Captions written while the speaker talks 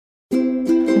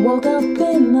Woke up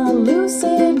in a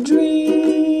lucid dream.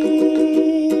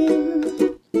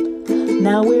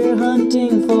 Now we're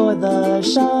hunting for the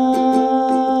shards.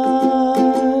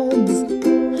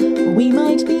 We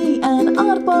might be an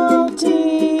oddball team,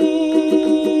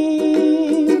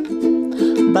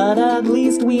 but at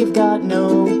least we've got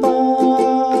no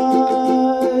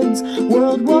bards.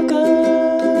 World Walkers.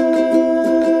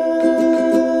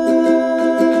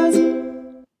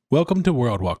 Welcome to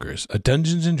World Walkers, a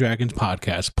Dungeons & Dragons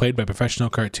podcast played by professional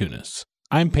cartoonists.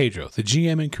 I'm Pedro, the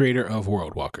GM and creator of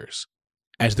World Walkers.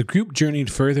 As the group journeyed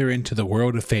further into the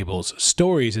world of fables,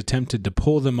 stories attempted to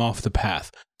pull them off the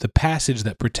path, the passage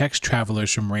that protects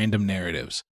travelers from random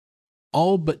narratives.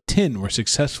 All but Tin were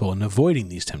successful in avoiding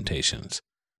these temptations.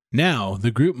 Now,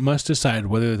 the group must decide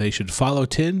whether they should follow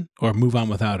Tin or move on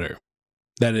without her.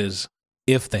 That is,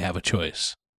 if they have a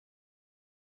choice.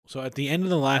 So at the end of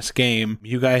the last game,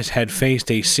 you guys had faced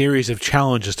a series of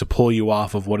challenges to pull you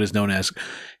off of what is known as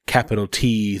capital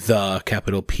T, the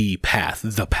capital P path,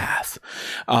 the path.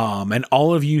 And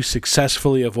all of you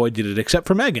successfully avoided it, except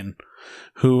for Megan,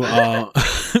 who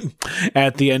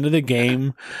at the end of the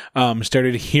game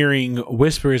started hearing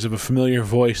whispers of a familiar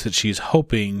voice that she's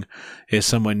hoping is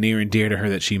someone near and dear to her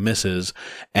that she misses.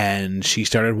 And she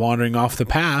started wandering off the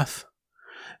path.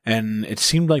 And it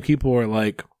seemed like people were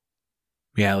like,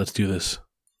 yeah, let's do this.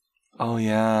 Oh,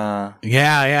 yeah.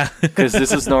 Yeah. Because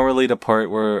this is normally the part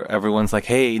where everyone's like,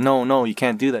 hey, no, you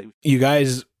can't do that. You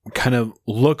guys kind of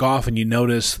look off and you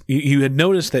notice, you had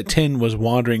noticed that Tin was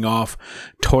wandering off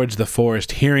towards the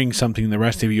forest, hearing something the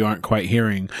rest of you aren't quite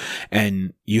hearing.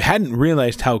 And you hadn't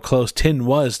realized how close Tin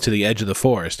was to the edge of the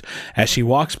forest. As she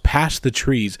walks past the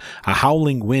trees, a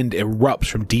howling wind erupts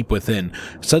from deep within.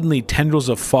 Suddenly, tendrils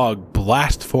of fog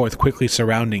blast forth, quickly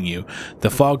surrounding you.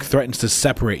 The fog threatens to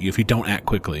separate you if you don't act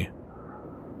quickly.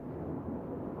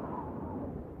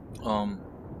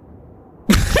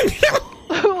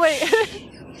 Wait.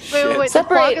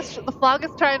 The fog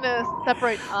is trying to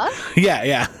separate us?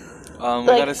 Yeah.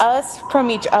 Us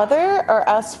from each other or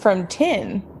us from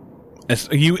Tin?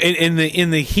 You in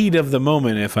the heat of the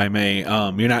moment, if I may,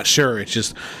 you're not sure. It's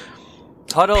just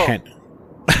huddle. Yeah.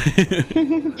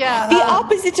 The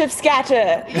opposite of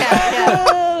scatter.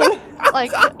 Yeah.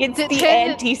 Like it's the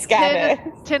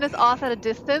anti-scatter. Tin is off at a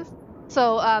distance.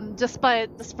 So just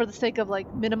for the sake of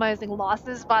like minimizing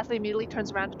losses, Vasa immediately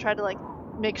turns around to try to like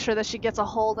make sure that she gets a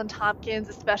hold on Tompkins,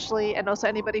 especially, and also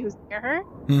anybody who's near her.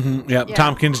 Mm-hmm. Yeah.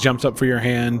 Tompkins jumps up for your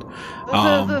hand. No,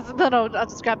 I'll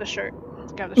just grab the shirt.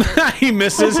 He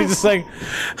misses. He's just like,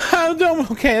 oh,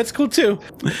 okay, that's cool too.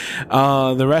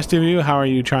 The rest of you, how are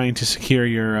you trying to secure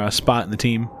your spot in the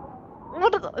team?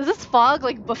 What is this fog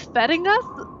like buffeting us?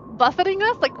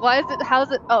 Like, why is it? How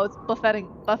is it? Oh, it's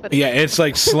buffeting. Yeah, it's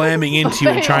like slamming into you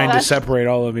and trying to separate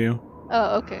all of you.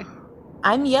 Oh, okay.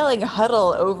 I'm yelling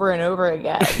huddle over and over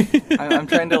again. I'm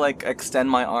trying to like extend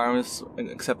my arms,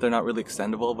 except they're not really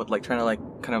extendable, but like trying to like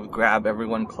kind of grab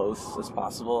everyone close as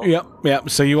possible. Yep.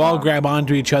 So you all grab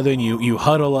onto each other and you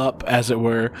huddle up, as it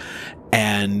were,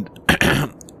 and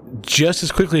just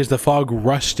as quickly as the fog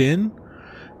rushed in,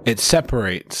 it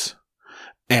separates.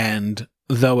 And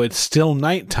though it's still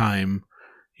nighttime,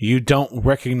 you don't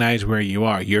recognize where you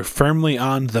are. You're firmly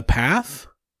on the path,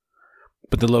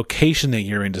 but the location that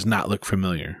you're in does not look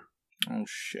familiar. Oh,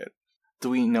 shit. Do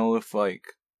we know if, like,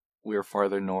 we're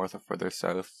farther north or further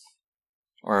south?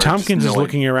 Or Tompkins is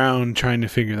looking around trying to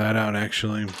figure that out,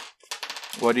 actually.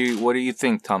 What do you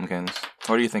think, Tompkins?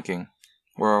 What are you thinking?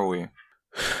 Where are we?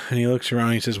 And he looks around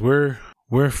and he says, We're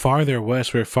farther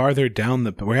west. We're farther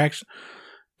down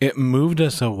it moved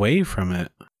us away from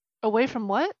it. Away from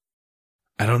what?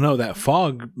 I don't know. That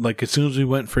fog, like, as soon as we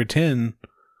went for Tin,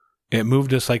 it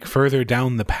moved us, like, further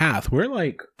down the path. We're,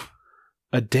 like,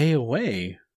 a day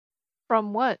away.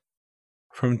 From what?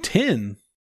 From Tin.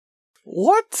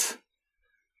 What?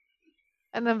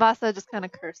 And then Vasa just kind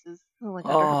of curses. Like,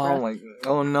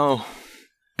 oh no.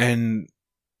 And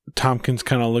Tompkins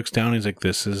kind of looks down. He's like,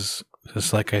 this is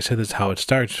like I said, this is how it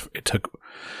starts. It took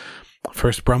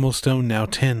first Brummelstone, now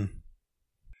Tin.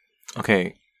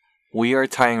 Okay. We are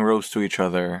tying ropes to each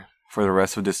other for the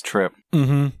rest of this trip.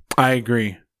 Mm-hmm. I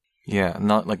agree. Yeah,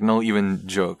 not like no even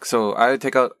joke. So I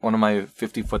take out one of my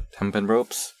 50-foot hempen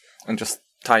ropes and just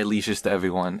tie leashes to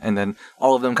everyone, and then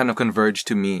all of them kind of converge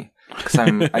to me because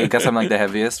I guess I'm like the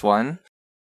heaviest one.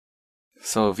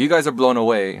 So if you guys are blown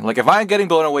away, like if I'm getting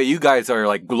blown away, you guys are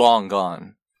like long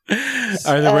gone.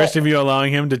 Are the rest of you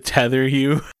allowing him to tether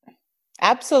you?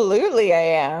 Absolutely, I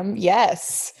am.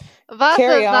 Yes.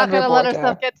 Vasa's not going to let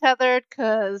herself get tethered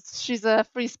because she's a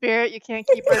free spirit. You can't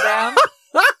keep her down.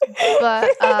 But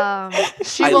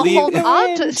she will hold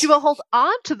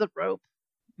on to the rope.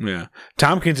 Yeah.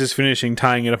 Tompkins is finishing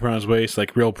tying it up around his waist,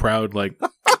 like real proud, like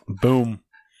boom.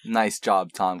 Nice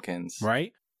job, Tompkins.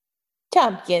 Right?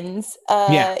 Tompkins,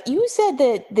 Yeah. you said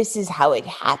that this is how it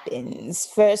happens.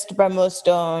 First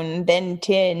Brummelstone, then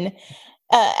Tin.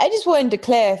 I just wanted to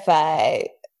clarify.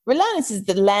 Relanus is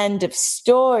the land of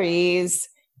stories.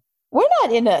 We're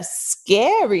not in a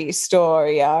scary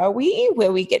story, are we?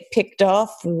 Where we get picked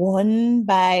off one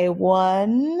by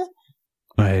one?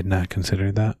 I had not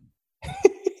considered that.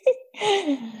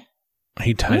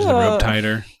 He ties the rope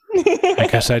tighter. I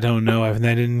guess I don't know. I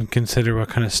didn't consider what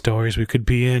kind of stories we could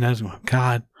be in.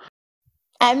 God.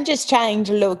 I'm just trying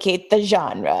to locate the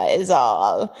genre, is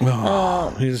all.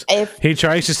 He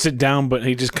tries to sit down, but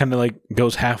he just kind of like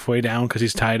goes halfway down because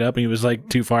he's tied up and he was like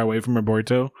too far away from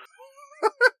Roberto.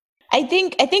 I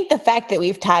think the fact that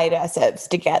we've tied ourselves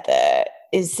together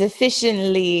is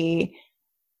sufficiently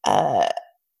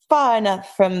far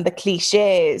enough from the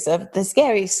cliches of the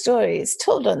scary stories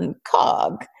told on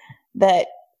COG that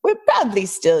we're probably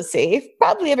still safe.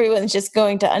 Probably everyone's just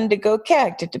going to undergo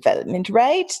character development,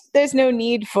 right? There's no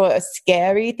need for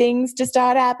scary things to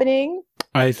start happening.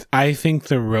 I think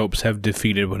the ropes have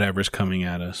defeated whatever's coming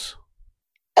at us.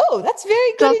 Oh, that's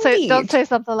very good indeed. Don't say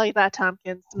something like that,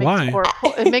 Tompkins. Why?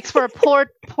 It makes for a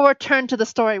poor turn to the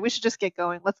story. We should just get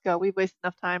going. Let's go. We've wasted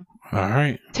enough time. All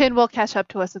right. Tin will catch up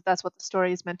to us if that's what the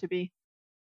story is meant to be.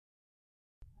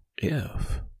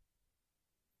 If.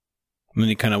 And then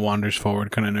he kind of wanders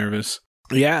forward, kind of nervous.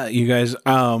 Yeah, you guys.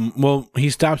 Well, he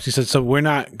stops. He says, "So we're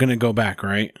not gonna go back,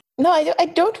 right?" No, I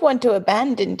don't want to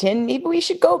abandon Tin. Maybe we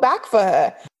should go back for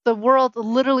her. The world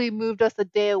literally moved us a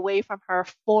day away from her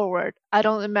forward. I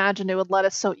don't imagine it would let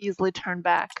us so easily turn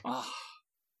back.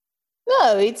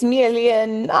 No, it's merely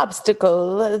an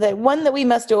obstacle, one that we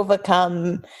must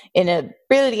overcome in a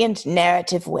brilliant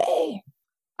narrative way.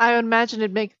 I would imagine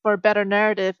it'd make for a better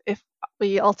narrative if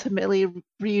we ultimately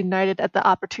reunited at the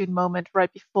opportune moment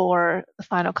right before the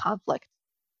final conflict.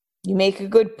 You make a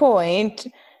good point.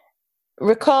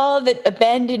 Recall that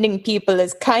abandoning people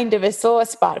is kind of a sore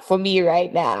spot for me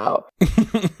right now.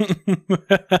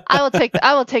 I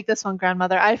will take this one,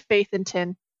 grandmother. I have faith in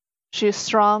Tin. She is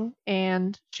strong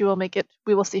and she will make it.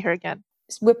 We will see her again.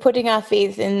 We're putting our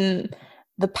faith in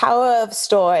the power of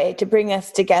story to bring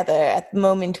us together at the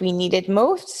moment we need it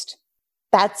most.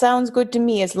 That sounds good to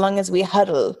me, as long as we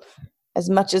huddle as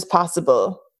much as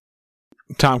possible.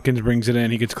 Tompkins brings it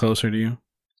in. He gets closer to you.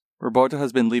 Roberto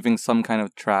has been leaving some kind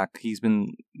of track. He's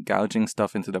been gouging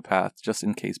stuff into the path just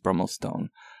in case Brummelstone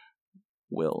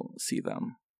will see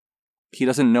them. He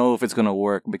doesn't know if it's going to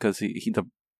work because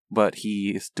but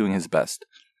he is doing his best.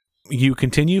 You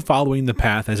continue following the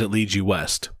path as it leads you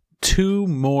west. 2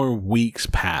 more weeks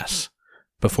pass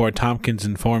before Tompkins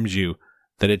informs you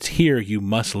that it's here you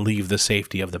must leave the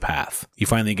safety of the path. You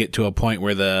finally get to a point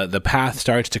where the path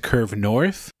starts to curve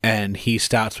north, and he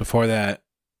stops before that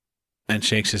and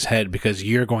shakes his head because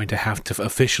you're going to have to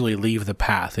officially leave the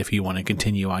path if you want to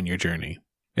continue on your journey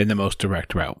in the most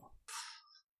direct route.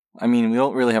 I mean, we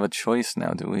don't really have a choice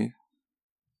now, do we?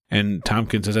 And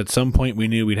Tompkins says at some point we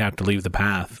knew we'd have to leave the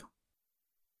path.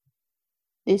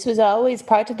 This was always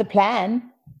part of the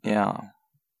plan. Yeah.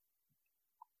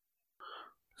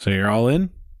 So you're all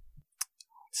in?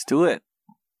 Let's do it.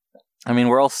 I mean,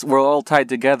 we're all tied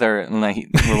together, and like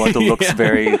Roberto looks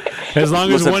very. As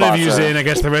long as one of you's in, I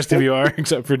guess the rest of you are,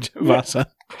 except for Vasa.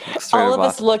 All of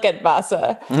us look at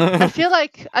Vasa. I feel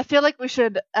like we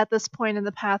should, at this point in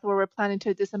the path where we're planning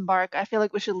to disembark, I feel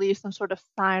like we should leave some sort of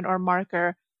sign or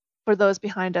marker for those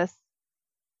behind us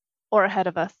or ahead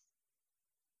of us,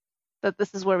 that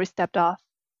this is where we stepped off.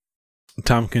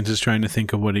 Tompkins is trying to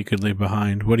think of what he could leave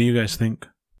behind. What do you guys think?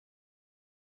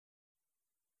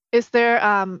 Is there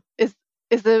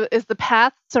is the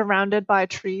path surrounded by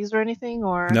trees or anything,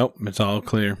 or Nope, it's all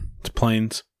clear. It's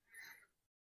plains.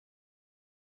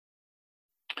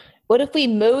 What if we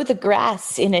mow the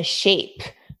grass in a shape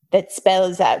that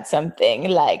spells out something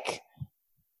like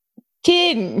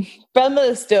Tin,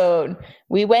 Brummelstone,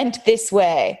 we went this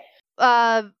way?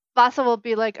 Vasa will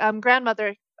be like,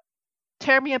 grandmother,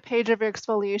 tear me a page of your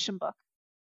exfoliation book.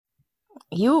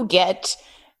 You get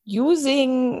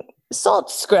using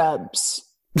salt scrubs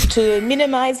to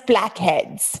minimize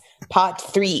blackheads, part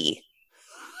 3.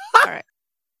 All right.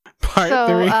 Part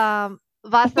 3.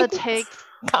 Vasa takes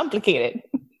complicated.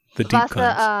 The deep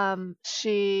Vasa,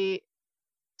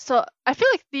 so I feel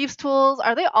like thieves' tools,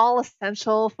 are they all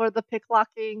essential for the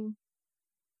picklocking?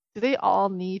 Do they all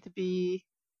need to be?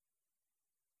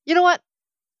 You know what?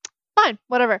 Fine,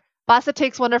 whatever. Vasa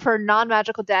takes one of her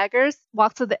non-magical daggers,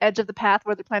 walks to the edge of the path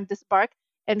where they plan to disembark,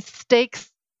 and stakes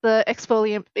the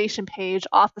exfoliation page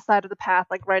off the side of the path,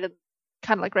 like right in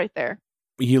kind of like right there.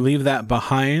 You leave that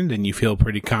behind, and you feel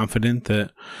pretty confident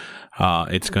that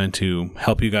it's going to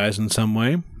help you guys in some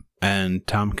way. And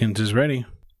Tompkins is ready.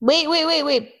 Wait.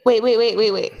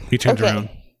 He turns around.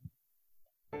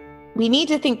 We need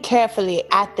to think carefully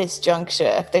at this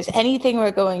juncture. If there's anything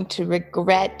we're going to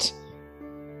regret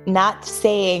not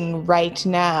saying right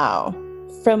now,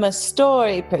 from a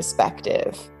story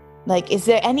perspective, like, is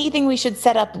there anything we should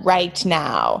set up right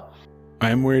now?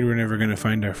 I'm worried we're never going to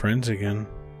find our friends again.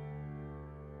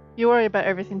 You worry about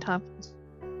everything, Tompkins.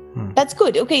 That's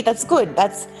good. Okay, that's good.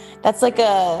 That's like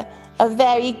a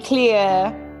very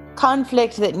clear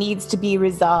conflict that needs to be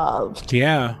resolved.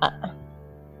 Yeah.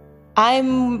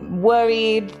 I'm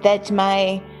worried that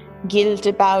my guilt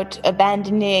about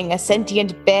abandoning a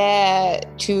sentient bear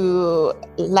to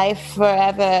life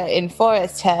forever in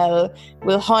forest hell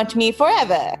will haunt me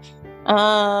forever.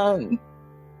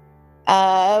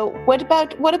 What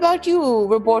about you,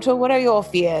 Roberto? What are your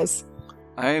fears?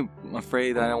 I'm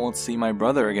afraid that I won't see my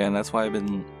brother again. That's why I've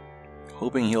been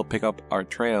hoping he'll pick up our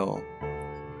trail.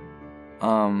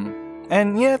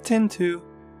 And yeah, Tin too.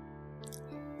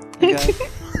 I guess.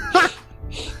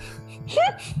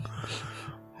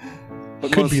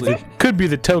 But Could be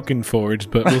the token forge,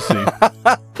 but we'll see.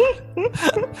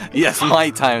 Yes,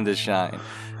 my time to shine.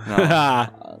 No.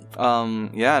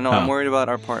 I'm worried about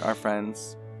our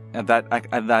friends. At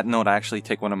that note, I actually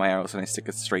take one of my arrows and I stick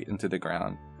it straight into the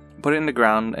ground. Put it in the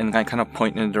ground and I kind of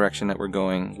point in the direction that we're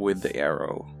going with the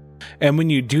arrow. And when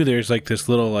you do, there's like this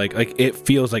little like it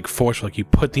feels like forceful. Like you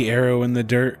put the arrow in the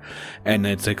dirt, and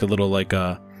it's like a little like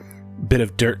a bit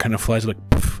of dirt kind of flies like,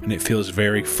 poof, and it feels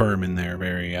very firm in there,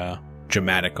 very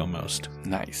dramatic almost.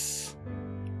 Nice.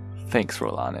 Thanks,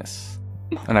 Rolanis.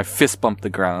 And I fist bump the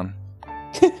ground.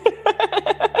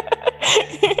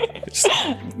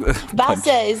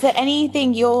 Vasa, is there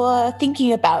anything you're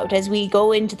thinking about as we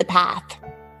go into the path?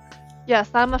 Yes,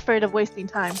 I'm afraid of wasting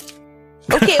time.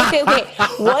 Okay.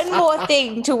 One more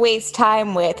thing to waste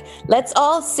time with. Let's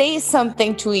all say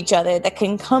something to each other that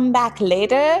can come back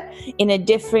later in a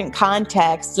different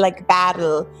context, like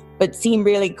battle, but seem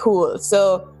really cool.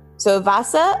 So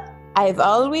Vasa, I've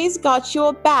always got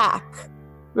your back.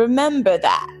 Remember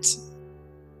that.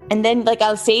 And then, like,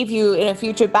 I'll save you in a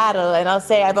future battle, and I'll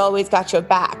say I've always got your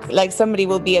back. Like, somebody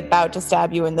will be about to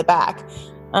stab you in the back.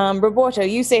 Roberto,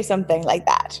 you say something like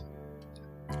that.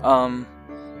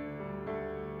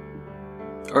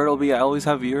 Ertleby, I always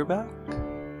have your back?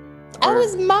 That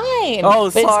was mine. Oh,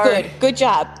 but sorry. It's good.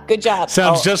 Good job.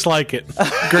 Sounds just like it.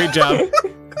 Great job.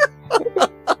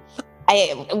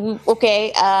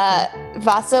 Okay,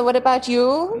 Vasa, what about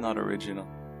you? Not original.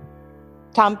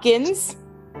 Tompkins?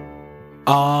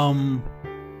 I'm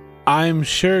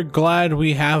sure glad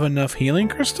we have enough healing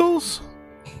crystals.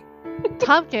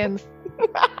 Tompkins,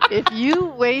 if you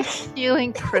waste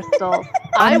healing crystals,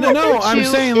 I will put I'm you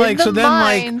saying in like the so then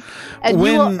like mines, and you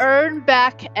will earn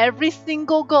back every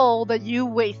single gold that you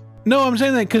waste. No, I'm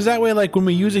saying that because that way, like when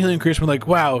we use a healing crystal, we're like,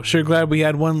 wow, sure glad we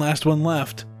had one last one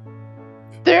left.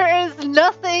 There is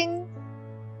nothing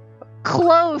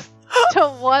close to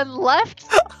one left,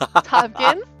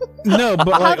 Tompkins. No,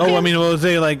 but like, we'll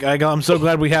say like, I'm so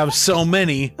glad we have so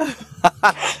many,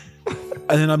 and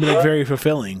then I'll be like very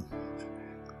fulfilling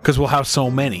because we'll have so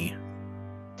many.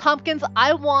 Tompkins,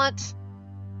 I want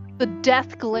the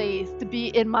death glaze to be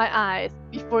in my eyes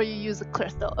before you use a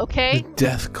crystal, okay? The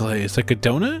death glaze, like a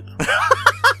donut?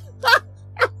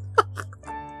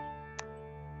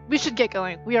 We should get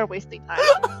going. We are wasting time.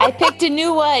 I picked a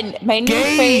new one. My new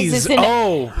phrase is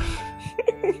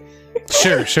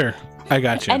Sure. I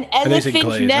got you. An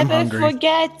elephant never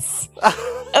forgets.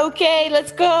 Okay,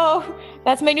 let's go.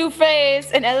 That's my new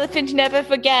phrase. An elephant never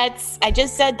forgets. I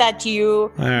just said that to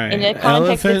you. All right. In a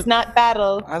context that's not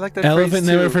battle. I like that elephant phrase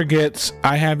never too. forgets.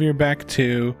 I have your back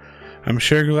too. I'm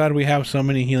sure glad we have so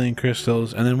many healing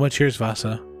crystals. And then what's yours,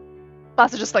 Vasa?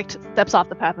 Vasa just like steps off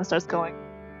the path and starts going.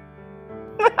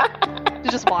 She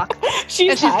just walks.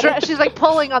 She's like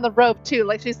pulling on the rope too.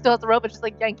 Like she still has the rope, but she's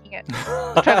like yanking it,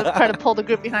 trying to pull the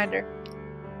group behind her.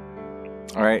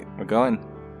 All right, we're going.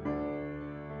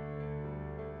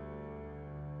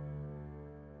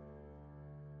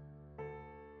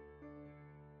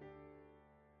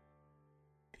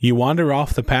 You wander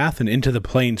off the path and into the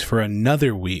plains for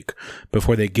another week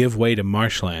before they give way to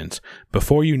marshlands.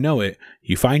 Before you know it,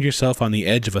 you find yourself on the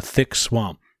edge of a thick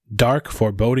swamp. Dark,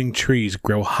 foreboding trees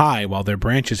grow high while their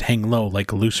branches hang low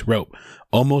like loose rope,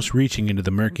 almost reaching into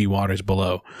the murky waters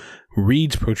below.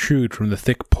 Reeds protrude from the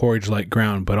thick porridge-like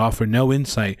ground, but offer no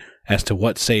insight as to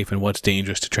what's safe and what's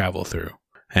dangerous to travel through.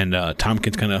 And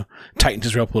Tompkins kind of tightens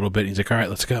his rope a little bit. And he's like, all right,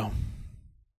 let's go.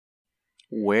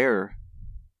 Where?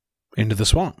 into the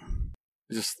swamp.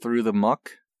 Just through the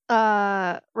muck.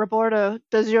 Roberto,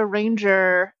 does your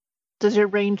ranger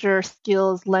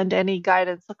skills lend any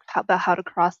guidance about how to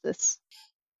cross this?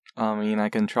 I mean, I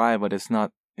can try, but it's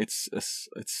not. It's.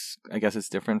 I guess it's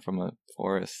different from a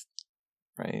forest,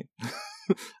 right?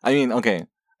 I mean, okay,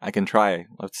 I can try.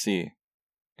 Let's see.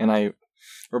 And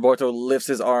Roberto lifts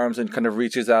his arms and kind of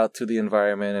reaches out to the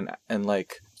environment and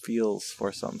like feels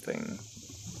for something.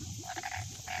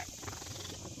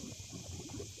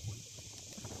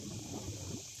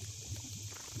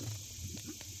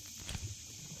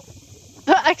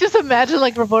 I just imagine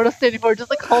like Roberto standing forward, just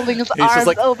like holding his arms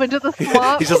like, open to the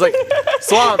swamp. He's just like,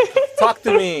 swamp, talk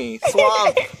to me,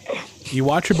 swamp. You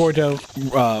watch Roberto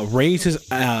raise his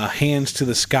hands to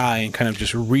the sky and kind of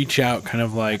just reach out, kind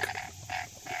of like,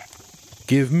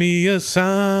 give me a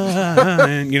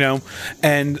sign,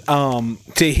 And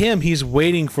to him, he's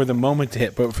waiting for the moment to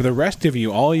hit. But for the rest of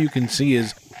you, all you can see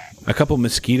is a couple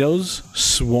mosquitoes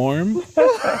swarm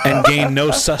and gain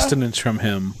no sustenance from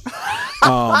him.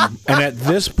 And at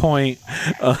this point,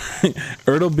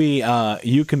 Ertleby,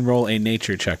 you can roll a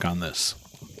nature check on this.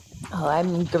 Oh,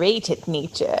 I'm great at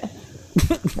nature.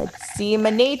 Let's see my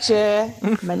nature.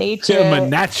 I'm a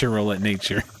natural at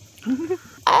nature.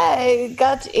 I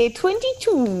got a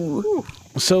 22.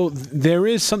 So there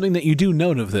is something that you do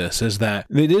note of this, is that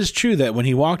it is true that when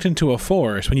you both walked into a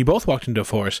forest,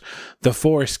 the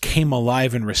forest came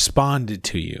alive and responded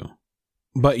to you.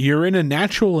 But you're in a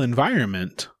natural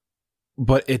environment,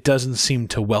 but it doesn't seem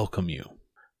to welcome you.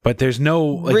 But there's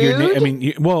no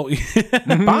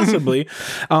possibly.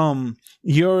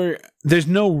 There's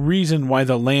no reason why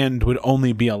the land would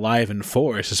only be alive in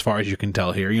forest, as far as you can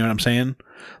tell here. You know what I'm saying?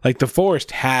 Like the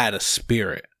forest had a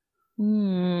spirit.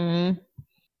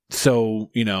 So,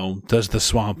 does the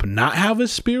swamp not have a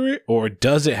spirit, or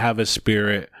does it have a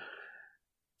spirit?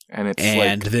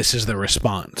 And this is the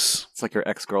response. It's like your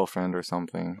ex-girlfriend or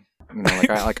something.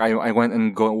 I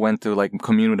went to like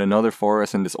commune with another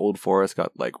forest, and this old forest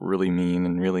got like really mean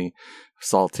and really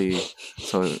salty.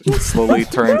 So it slowly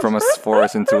turned from a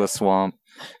forest into a swamp.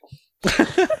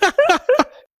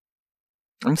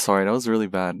 I'm sorry, that was really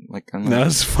bad. That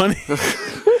was funny.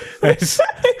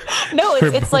 No,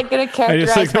 it's like going to characterize.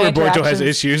 I just like that Roberto has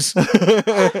issues.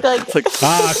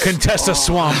 Contest a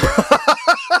swamp.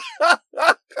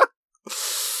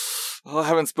 Oh, I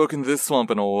haven't spoken to this swamp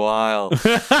in a while.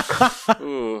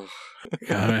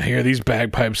 I hear these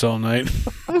bagpipes all night.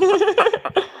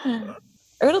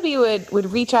 Ertleby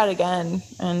would reach out again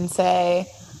and say,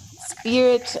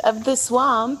 "Spirit of the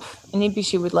swamp," and maybe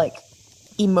she would like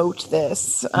emote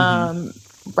this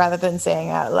rather than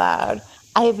saying out loud.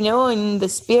 I have known the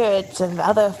spirits of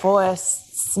other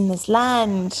forests in this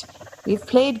land. We've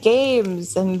played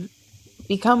games and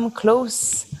become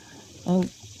close and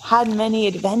had many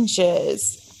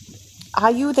adventures.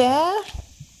 Are you there?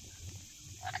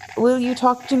 Will you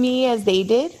talk to me as they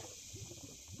did?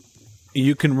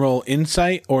 You can roll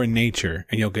insight or nature,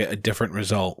 and you'll get a different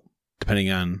result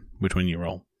depending on which one you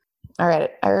roll. All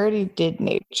right, I already did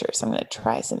nature, so I'm going to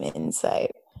try some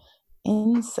insight.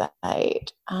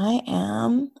 Insight, I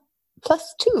am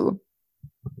 +2.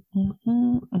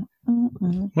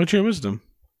 What's your wisdom?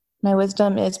 My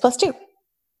wisdom is +2.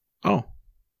 Oh.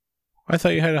 I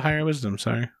thought you had a higher wisdom,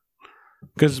 sorry.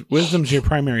 Because wisdom's your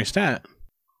primary stat.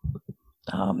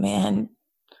 Oh, man.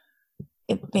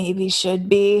 It maybe should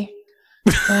be.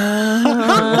 All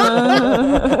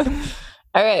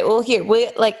right, well, here,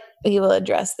 we will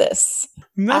address this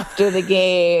after the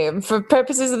game. For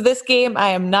purposes of this game, I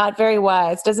am not very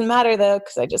wise. Doesn't matter, though,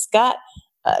 because I just got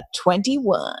a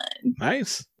 21.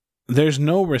 Nice. There's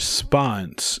no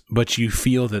response, but you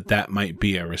feel that might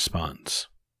be a response.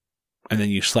 And then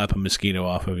you slap a mosquito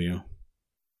off of you.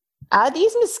 Are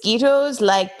these mosquitoes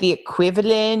like the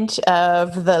equivalent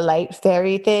of the light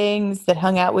fairy things that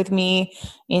hung out with me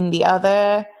in the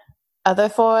other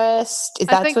forest? Is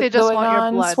that what's going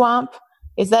on, Swamp?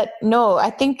 Is that no? I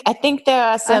think there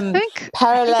are some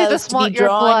parallels to be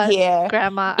drawn here,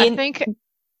 Grandma. I think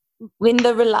when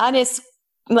the Relanis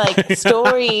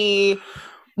story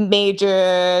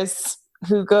majors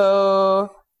who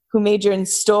major in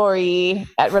story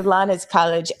at Relanis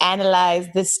College analyze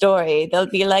this story, they'll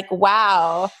be like,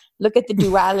 wow, look at the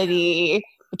duality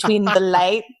between the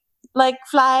light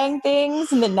flying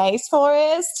things in the nice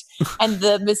forest and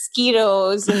the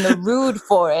mosquitoes in the rude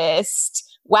forest.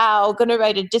 Wow, gonna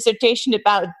write a dissertation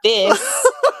about this.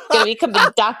 Gonna become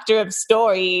a doctor of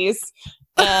stories.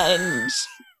 And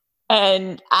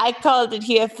I called it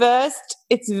here first.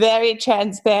 It's very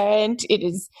transparent. It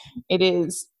is.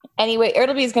 Anyway,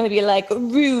 Ertleby is going to be like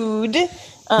rude.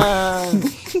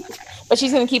 But But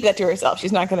she's going to keep that to herself.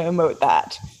 She's not going to emote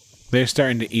that. They're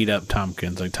starting to eat up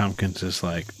Tompkins. Like, Tompkins is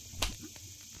like...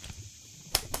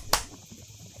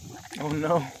 Oh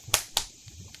no.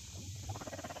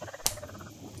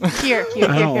 Here.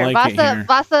 I don't like it here.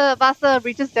 Vasa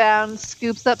reaches down,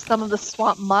 scoops up some of the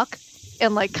swamp muck,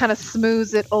 and like kind of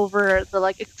smooths it over the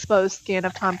like exposed skin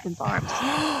of Tompkins' arms.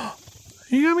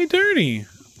 You got me dirty.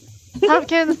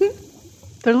 Tompkins,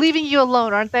 they're leaving you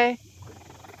alone, aren't they?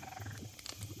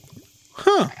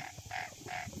 Huh.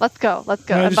 Let's go. I And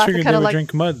just Vasa figured kind they of would like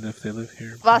drink mud if they live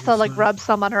here. Vasa like rubs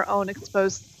some on her own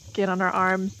exposed skin on her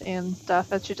arms and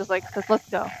stuff, and she just like says, "Let's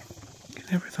go."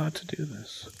 I never thought to do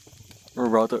this.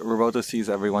 Roberto sees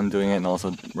everyone doing it and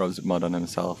also rubs mud on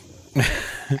himself.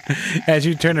 As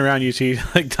you turn around, you see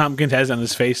like Tompkins has it on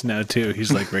his face now too.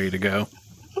 He's like ready to go.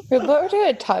 Roberto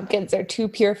and Tompkins are too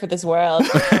pure for this world.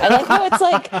 I like how it's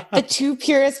like the two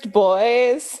purest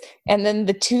boys and then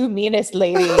the two meanest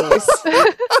ladies.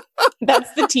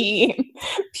 That's the team.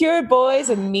 Pure boys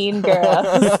and mean girls.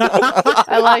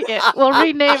 I like it. We'll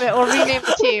rename it. We'll rename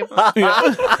the team.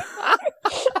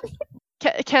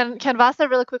 Can Vasa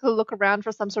really quickly look around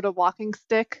for some sort of walking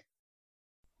stick?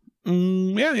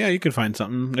 Yeah, you could find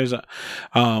something. There's a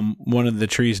one of the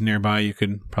trees nearby. You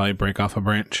could probably break off a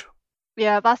branch.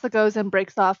 Yeah, Vasa goes and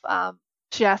breaks off.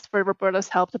 She asks for Roberto's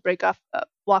help to break off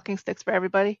walking sticks for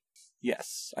everybody.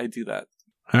 Yes, I do that.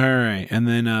 All right, and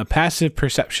then passive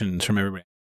perceptions from everybody.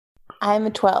 I'm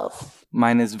a 12.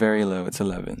 Mine is very low. It's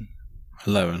 11.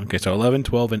 11. Okay, so 11,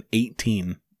 12, and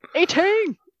 18.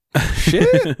 18!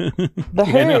 Shit. The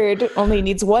herd only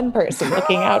needs one person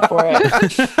looking out for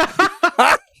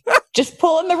it. Just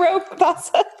pulling the rope,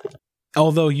 Vasa.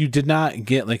 Although you did not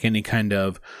get like any kind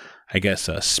of, I guess,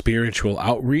 spiritual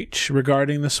outreach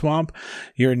regarding the swamp,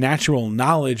 your natural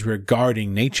knowledge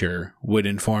regarding nature would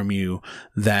inform you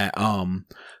that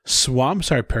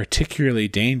swamps are particularly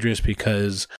dangerous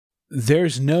because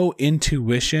there's no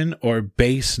intuition or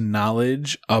base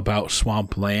knowledge about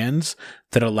swamp lands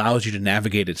that allows you to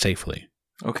navigate it safely.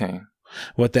 Okay.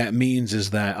 What that means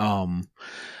is that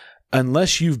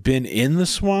unless you've been in the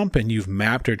swamp and you've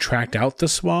mapped or tracked out the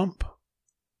swamp,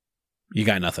 you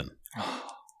got nothing.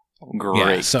 Great.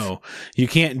 Yeah, so you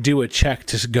can't do a check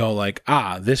to go like,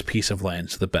 this piece of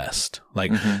land's the best.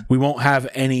 Like, we won't have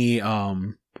any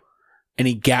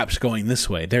gaps going this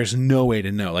way. There's no way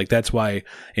to know. Like, that's why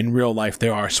in real life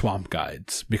there are swamp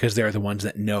guides, because they're the ones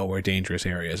that know where dangerous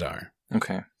areas are.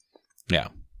 Okay. Yeah.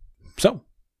 So,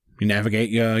 you navigate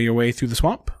your way through the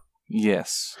swamp?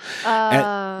 Yes.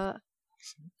 Can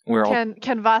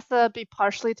Vasa be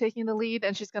partially taking the lead,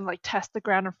 and she's gonna like test the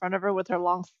ground in front of her with her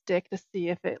long stick to see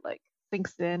if it like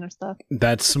sinks in or stuff?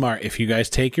 That's smart. If you guys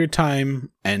take your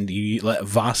time and you let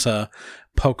Vasa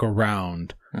poke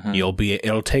around,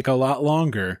 it'll take a lot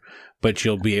longer, but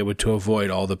you'll be able to avoid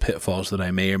all the pitfalls that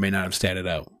I may or may not have statted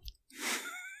out.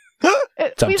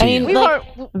 It's up to you.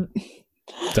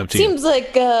 It's up to Seems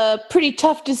like a pretty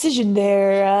tough decision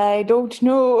there. I don't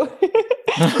know.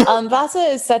 Vasa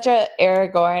is such a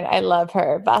Aragorn. I love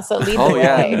her. Vasa, lead the way. Oh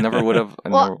yeah, never would have.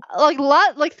 Well, like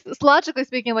logically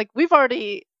speaking, like we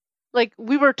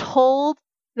were told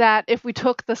that if we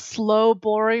took the slow,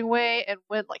 boring way and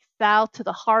went like south to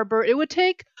the harbor, it would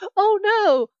take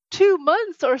 2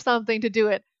 months or something to do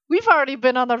it. We've already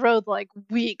been on the road like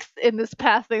weeks in this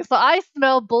past thing, so I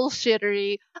smell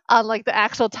bullshittery on like the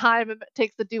actual time it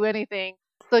takes to do anything.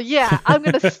 So yeah, I'm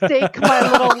gonna stake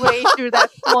my little way through that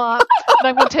swamp, and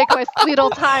I'm gonna take my sweet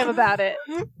old time about it.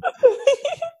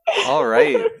 All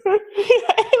right.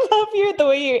 I love the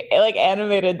way you like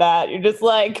animated that. You're just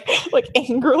like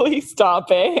angrily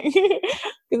stopping.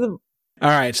 All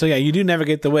right, so yeah, you do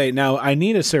navigate the way. Now, I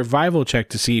need a survival check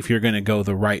to see if you're going to go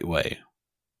the right way.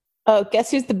 Oh, guess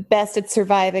who's the best at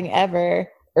surviving ever?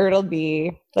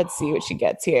 Ertleby. Let's see what she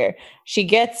gets here. She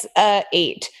gets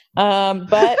 8,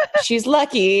 but she's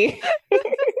lucky.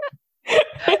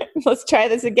 Let's try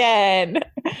this again.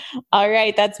 All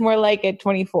right, that's more like it.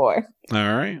 24.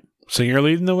 All right. So you're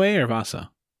leading the way, or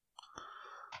Vasa?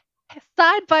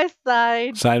 Side by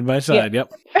side. Side by side,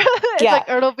 yep. It's like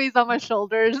Ertleby's on my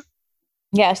shoulders.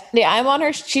 Yes, yeah, I'm on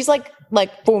her. She's like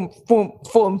boom, boom,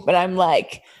 boom, but I'm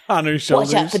like on her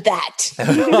shoulders. Watch out for that.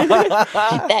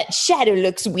 That shadow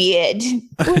looks weird.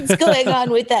 What's going on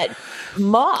with that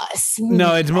moss?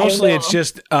 No, it's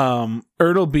just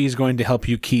Ertleby going to help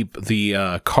you keep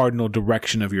the cardinal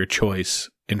direction of your choice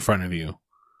in front of you.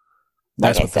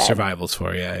 That's what the survival's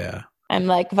for. Yeah. I'm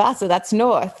like, Vasa, that's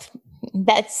north.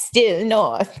 That's still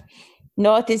north.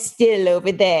 North is still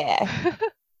over there.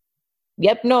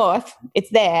 Yep, north. It's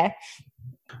there.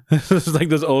 This is like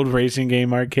this old racing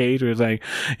game arcade where it's like,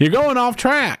 you're going off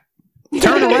track.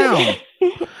 Turn around.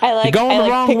 I going the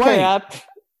wrong pick way. her up.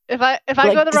 If I Like,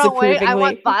 go the wrong way, I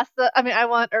disapprovingly. I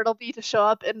want Ertleby to show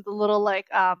up in the little like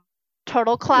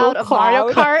turtle cloud Little of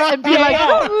Mario cloud. Kart and be Yeah, like,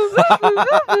 yeah.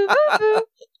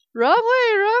 wrong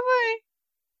way.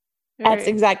 That's Right.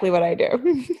 exactly what I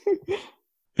do.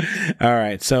 All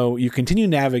right, so you continue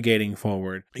navigating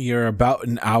forward. You're about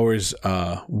an hour's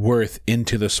worth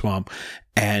into the swamp,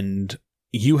 and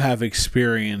you have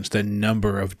experienced a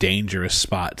number of dangerous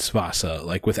spots, Vasa.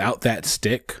 Like, without that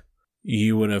stick,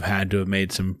 you would have had to have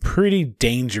made some pretty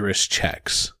dangerous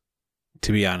checks,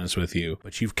 to be honest with you.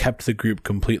 But you've kept the group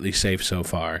completely safe so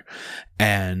far,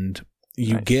 and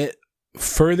you Nice. get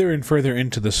further and further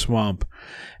into the swamp.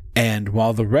 And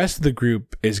while the rest of the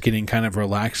group is getting kind of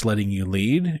relaxed, letting you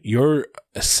lead, your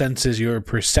senses, your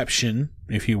perception,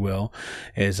 if you will,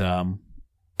 is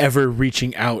ever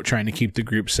reaching out, trying to keep the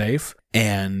group safe.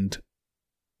 And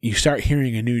you start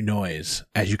hearing a new noise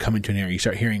as you come into an area. You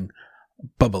start hearing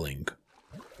bubbling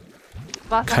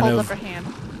Vasa kind holds of- up her hand.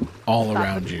 all Stop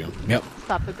around it. you. Yep.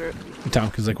 Stop the group.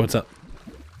 Tompkins like, what's up?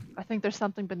 I think there's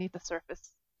something beneath the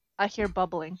surface. I hear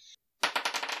bubbling.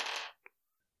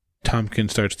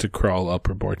 Tompkins starts to crawl up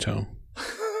Roberto.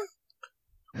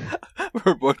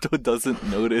 Roberto doesn't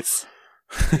notice.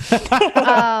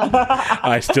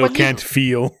 I still When you- can't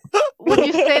feel. When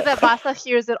you say that Vasa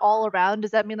hears it all around,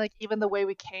 does that mean like even the way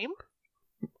we came?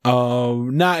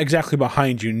 Not exactly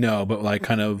behind you, no, but like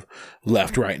kind of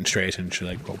left, right, and straight, and she's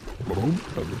like,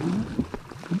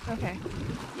 Okay.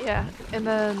 Yeah. And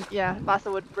then yeah,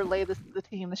 Vasa would relay this to the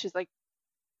team that she's like,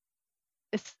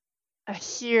 I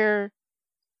hear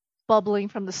bubbling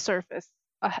from the surface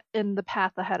in the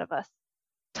path ahead of us.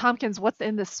 Tompkins, what's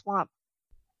in this swamp?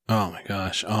 oh my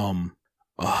gosh,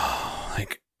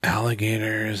 like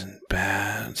alligators and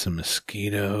bats and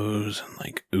mosquitoes and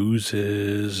like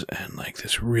oozes and like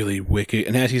this really wicked,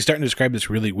 and as he's starting to describe this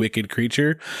really wicked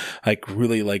creature, like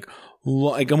really like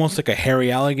almost like a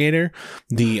hairy alligator,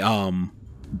 the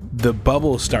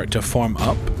bubbles start to form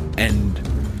up and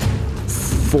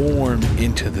form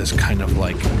into this kind of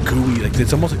like gooey, like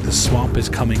it's almost like the swamp is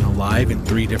coming alive in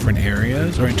 3 different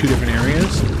areas, or in 2 different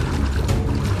areas,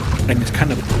 and it's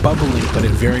kind of bubbling, but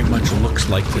it very much looks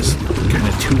like this kind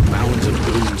of 2 mounds of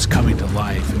ooze coming to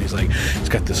life. And he's like, it's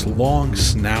got this long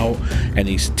snout and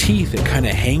these teeth that kind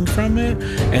of hang from it,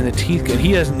 and the teeth, and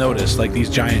he hasn't noticed like these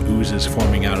giant oozes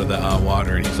forming out of the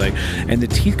water, and he's like, and the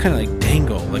teeth kind of like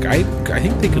dangle, like I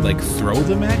think they could like throw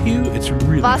them at you. It's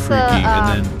really Vasa freaky.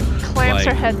 And then clamps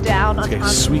her like, head down on it's got a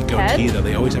Tompkins' sweet goatee head though.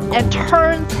 They always have and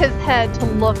turns his head to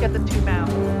look at the 2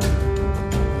 mounds.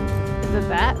 Is it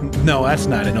that? No, that's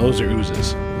not it. No, those are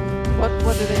oozes. What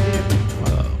do they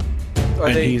do? Are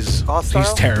And they he's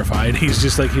hostile? terrified. He's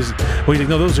just like he's like,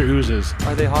 no, those are oozes.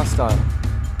 Are they hostile?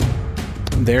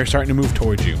 They're starting to move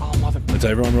towards you. Oh mother! Let's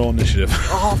everyone roll initiative.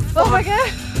 Oh Oh my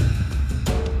god!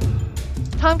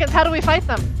 Tompkins, how do we fight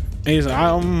them? He's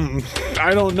I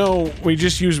don't know. We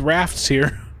just use rafts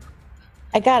here.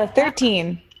 I got a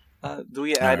 13. Do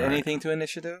we add Alright. anything to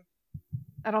initiative?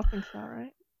 I don't think so,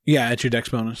 right? Yeah, it's your dex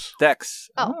bonus. Dex.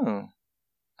 Oh.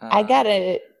 I got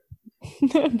a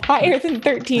higher than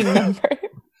 13 number.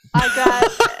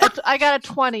 I got a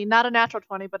 20, not a natural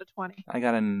 20, but a 20. I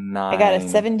got a 9. I got a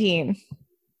 17.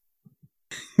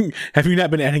 Have you not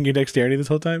been adding your dexterity this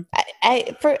whole time?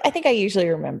 I think I usually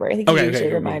remember. I think you usually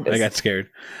cool, remind cool. us. I got scared.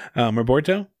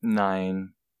 Roberto? 9.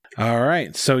 All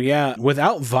right. So yeah,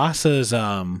 without Vasa's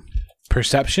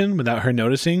perception, without her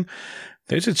noticing,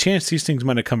 there's a chance these things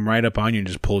might have come right up on you and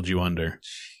just pulled you under.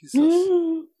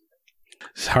 Jesus.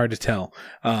 It's hard to tell.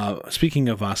 Speaking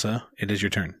of Vasa, it is your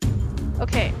turn.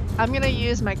 Okay, I'm gonna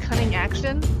use my cunning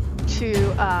action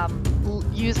to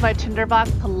use my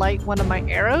tinderbox to light one of my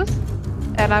arrows,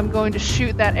 and I'm going to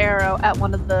shoot that arrow at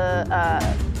one of the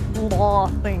law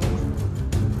things,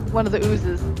 one of the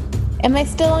oozes. Am I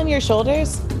still on your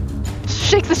shoulders?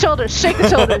 Shake the shoulders,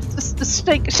 just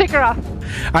shake her off.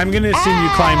 I'm going to assume you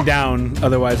climb down.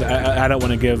 Otherwise, I don't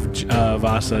want to give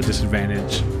Vasa a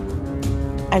disadvantage.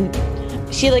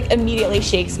 She like immediately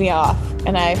shakes me off,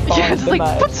 and I fall Yeah, into it's the like,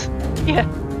 mud. what?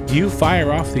 Yeah. You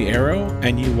fire off the arrow,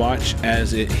 and you watch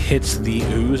as it hits the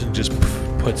ooze and just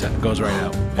goes right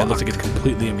out. It looks like it's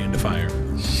completely immune to fire.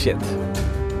 Shit.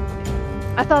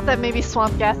 I thought that maybe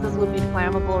swamp gases would be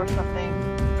flammable or something.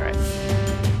 Alright.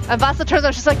 And Vasa turns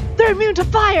out, she's like, they're immune to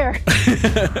fire!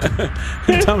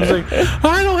 And Tom's like,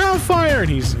 I don't have fire! And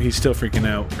he's still freaking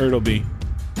out. Ertleby.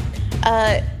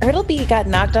 Ertleby got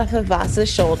knocked off of Vasa's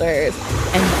shoulders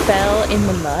and fell in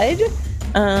the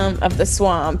mud of the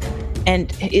swamp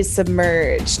and is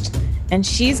submerged. And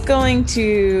she's going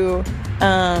to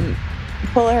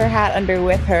pull her hat under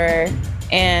with her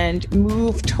and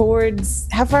move towards.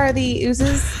 How far are the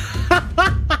oozes?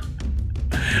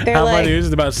 They're How like many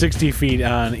is about 60 feet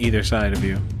on either side of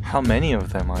you? How many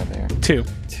of them are there? 2.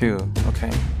 2.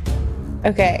 Okay.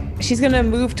 okay. She's gonna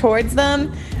move towards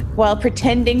them while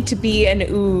pretending to be an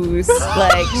ooze.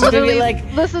 Like she's gonna be Literally,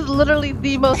 like, this is literally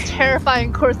the most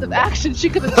terrifying course of action she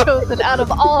could have chosen out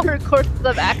of all her courses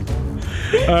of action.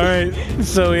 All right.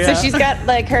 So yeah. so she's got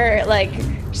like her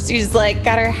she's like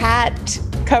got her hat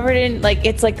covered in like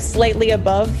it's like slightly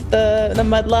above the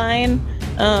mud line,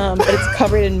 but it's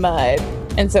covered in mud.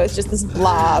 And so it's just this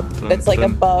blob that's like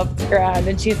above the ground,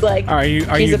 and she's like, Are you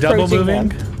she's double approaching moving,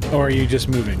 them. or are you just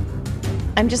moving?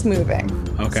 I'm just moving.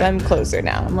 Okay. So I'm closer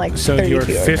now. I'm like So 30 you're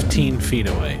feet away. 15 feet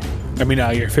away. I mean,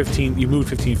 you're 15. You moved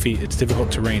 15 feet. It's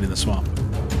difficult terrain in the swamp.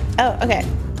 Oh, okay.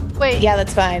 Wait, Yeah,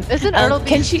 that's fine. isn't Can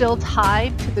Ertleby she? still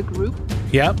tied to the group?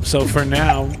 Yep. So for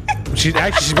now, she's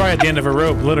probably at the end of her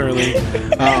rope, literally,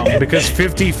 because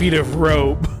 50 feet of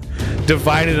rope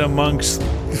divided amongst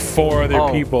 4 other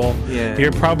Oh, people. yeah.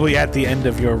 You're probably at the end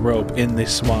of your rope in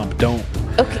this swamp. Don't.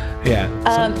 Okay. Yeah.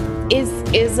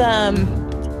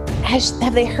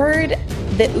 Have they heard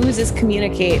that oozes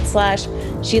communicate?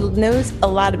 / she knows a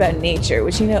lot about nature.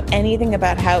 Would she know anything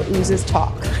about how oozes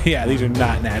talk? Yeah. These are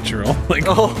not natural. Like.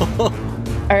 All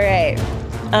right.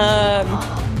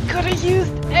 Could have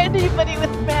used anybody with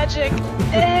magic.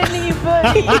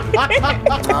 Anybody.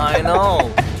 I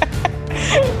know.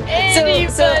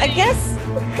 So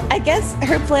I guess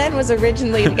her plan was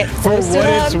originally to get For close to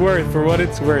what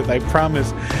it's them. worth, I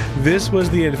promise. This was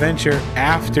the adventure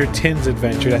after Tin's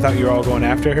adventure. I thought you were all going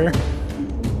after her.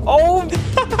 Oh,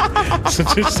 So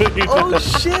just so you know, oh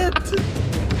shit!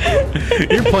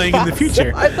 you're playing in the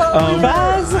future. I thought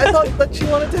Baz. I thought that she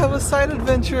wanted to have a side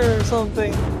adventure or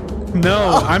something.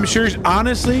 No, I'm sure.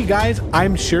 Honestly, guys,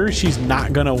 I'm sure she's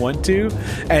not gonna want to,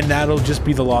 and that'll just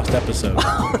be the lost episode.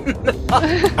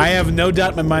 I have no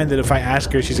doubt in my mind that if I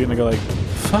ask her, she's gonna go like,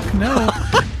 "Fuck no,"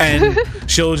 and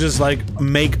she'll just like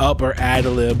make up or ad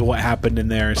lib what happened in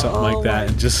there or something like that,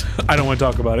 and just I don't want to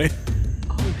talk about it.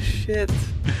 Oh shit!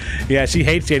 Yeah, she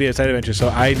hates the idea of side adventure, so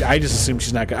I just assume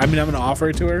she's not gonna. I mean, I'm gonna offer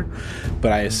it to her,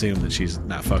 but I assume that she's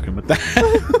not fucking with that.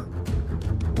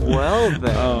 Well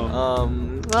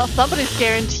then, Well, somebody's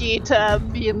guaranteed to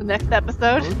be in the next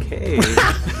episode. okay.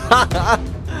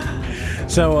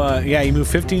 So yeah, you move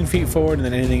 15 feet forward, and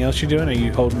then anything else you're doing? Are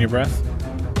you holding your breath?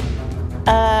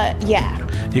 Yeah.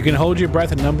 You can hold your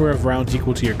breath a number of rounds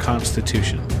equal to your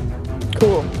constitution.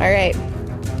 Cool. All right.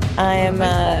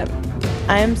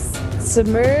 I'm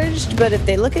submerged, but if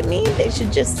they look at me, they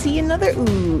should just see another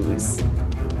ooze.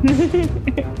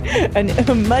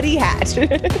 a muddy hat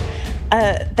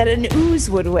that an ooze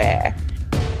would wear.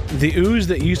 The ooze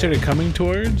that you started coming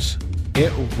towards,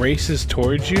 it races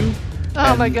towards you.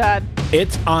 Oh and my god.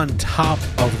 It's on top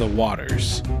of the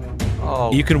waters.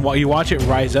 Oh, You watch it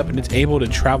rise up, and it's able to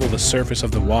travel the surface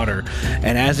of the water.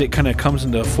 And as it kind of comes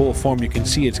into full form, you can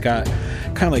see it's got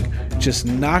kind of like just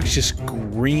noxious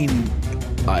green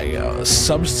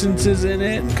substances in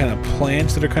it, and kind of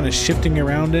plants that are kind of shifting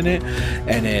around in it.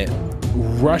 And it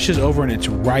rushes over, and it's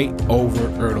right over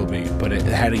Ertleby, but it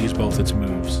had to use both its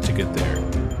moves to get there.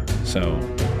 So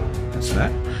that's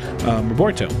that.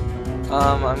 Roberto.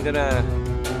 I'm gonna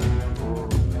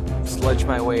sludge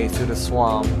my way through the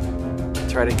swamp,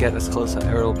 try to get as close to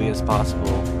Ertleby as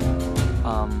possible.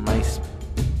 My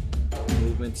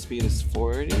movement speed is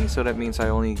 40, so that means I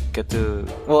only get to.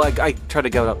 Well, I try to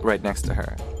get up right next to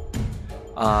her.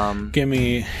 Give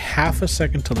me half a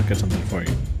second to look at something for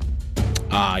you.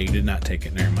 You did not take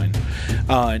it. Never mind.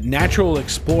 Natural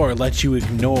Explorer lets you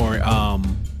ignore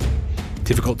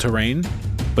difficult terrain,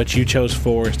 but you chose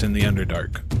forest in the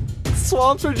Underdark.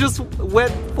 Swamps are just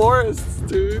wet forests,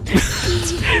 dude.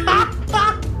 My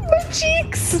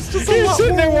cheeks. You're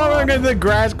sitting there wandering in the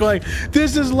grass going,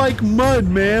 "This is like mud,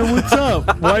 man. What's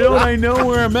up? Why don't I know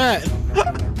where I'm at?"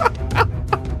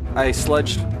 I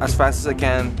sludged as fast as I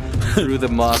can through the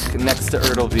muck next to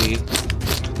Ertleby,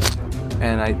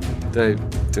 and I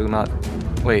do not.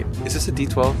 Wait, is this a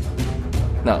D12?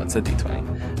 No, it's a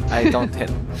D20. I don't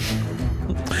hit.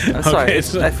 I'm sorry. Okay,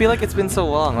 so- I feel like it's been so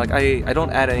long. Like I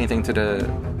don't add anything to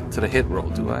the hit roll,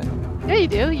 do I? Yeah, you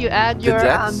do. You add your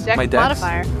dex? dex My dex?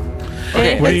 modifier.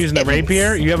 Okay. What are you using, the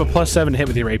rapier? You have a +7 to hit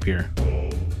with your rapier.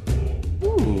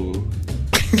 Ooh.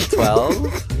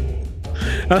 12.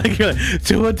 I think you're like,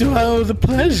 "To what do I owe the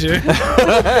pleasure?"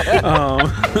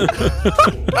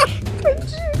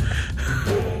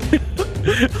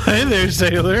 Hey there,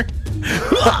 sailor.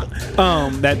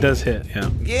 That does hit, yeah.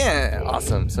 Yeah,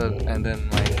 awesome. So and then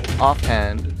my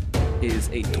offhand is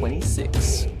a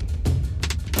 26.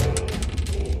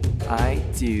 I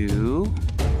do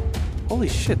Holy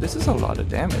shit, this is a lot of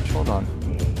damage. Hold on.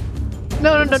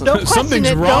 No, don't question Something's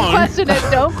it. wrong. Don't question it.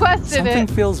 Don't question Something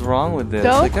it. feels wrong with this.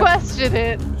 Don't Like, question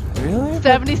it. Really?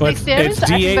 76 Well, it's damage? I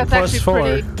think D8 that's plus actually 4.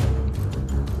 pretty.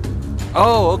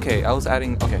 Oh, okay. I was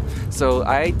adding. Okay. So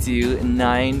I do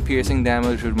 9 piercing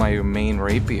damage with my main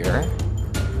rapier.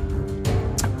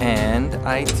 And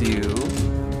I do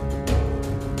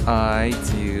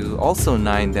also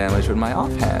 9 damage with my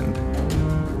offhand.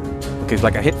 Okay,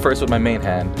 like I hit first with my main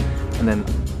hand, and then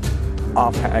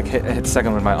I hit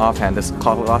second with my offhand. Does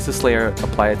Colossus Slayer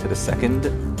apply it to the second,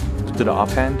 to the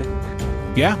offhand?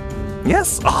 Yeah.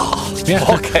 Yes. Oh, Yeah.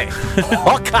 okay.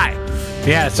 Okay.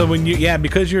 Yeah, so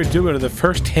because you're a do-gooder, the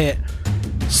first hit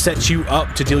sets you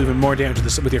up to deal even more damage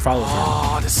with your follow-through.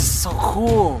 Oh, this is so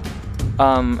cool.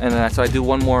 And then so I do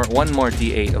one more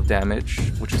D8 of damage,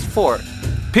 which is 4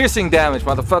 piercing damage,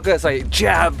 motherfucker. As I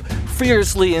jab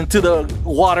fiercely into the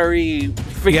watery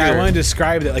figure. Yeah, I want to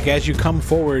describe that. Like, as you come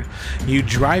forward, you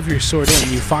drive your sword in,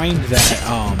 and you find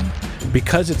that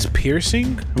because it's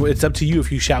piercing, it's up to you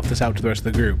if you shout this out to the rest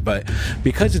of the group, but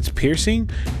because it's piercing,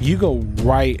 you go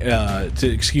right, to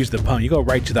excuse the pun, you go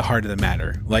right to the heart of the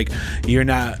matter. Like, you're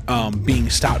not being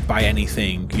stopped by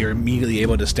anything. You're immediately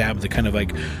able to stab the kind of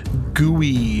like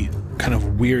gooey, kind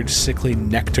of weird, sickly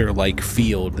nectar-like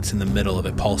field that's in the middle of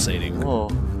it pulsating. Oh,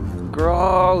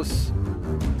 gross.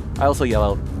 I also yell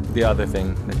out the other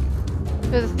thing.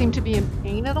 Does it seem to be in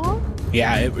pain at all?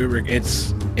 Yeah,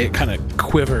 it kind of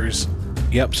quivers.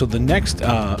 Yep, so the next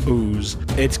ooze,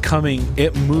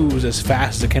 it moves as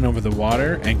fast as it can over the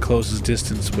water and closes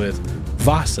distance with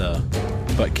Vasa,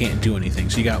 but can't do anything.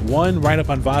 So you got one right up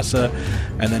on Vasa,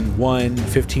 and then one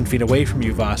 15 feet away from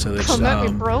you, Vasa, that's Come at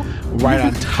me, bro. right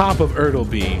on top of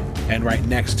Ertleby and right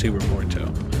next to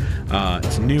Roborto.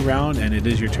 It's a new round, and it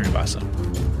is your turn, Vasa.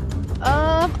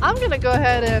 I'm gonna go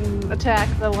ahead and attack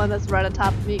the one that's right on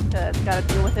top of me, because gotta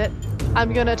deal with it.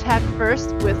 I'm gonna attack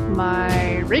first with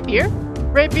my rapier.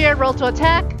 Rapier, roll to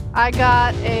attack. I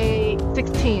got a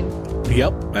 16.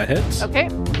 Yep, that hits. Okay.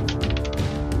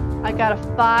 I got a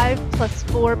 5 plus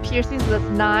 4 piercing, so that's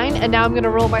 9. And now I'm gonna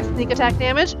roll my sneak attack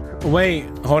damage. Wait,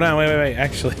 hold on, wait.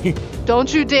 Actually,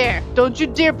 Don't you dare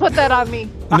put that on me.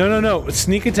 no.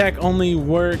 Sneak attack only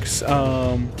works.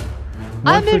 I'm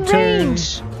in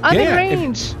range. I'm in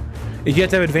range. You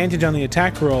have to have advantage on the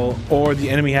attack roll, or the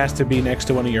enemy has to be next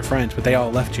to one of your friends, but they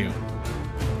all left you.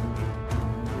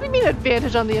 What do you mean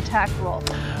advantage on the attack roll?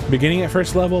 Beginning at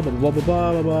first level, blah, blah, blah,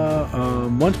 blah, blah, blah.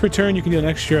 Once per turn, you can do an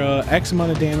extra X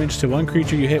amount of damage to one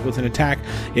creature you hit with an attack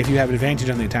if you have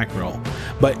advantage on the attack roll.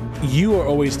 But you are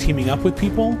always teaming up with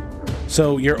people,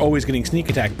 so you're always getting sneak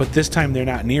attack, but this time they're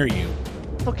not near you.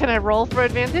 So can I roll for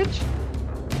advantage?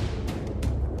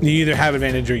 You either have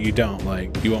advantage or you don't.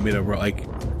 Like, you won't be able to roll, like,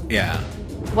 yeah.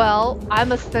 Well,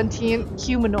 I'm a sentient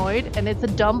humanoid, and it's a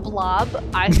dumb blob.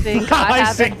 I think I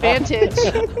have advantage.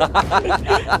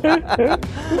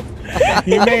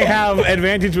 You may have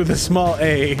advantage with a small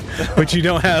a, but you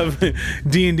don't have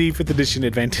D&D 5th edition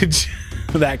advantage.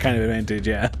 That kind of advantage,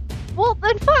 yeah. Well,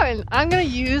 then fine. I'm going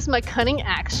to use my cunning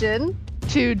action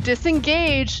to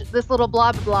disengage this little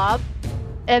blob,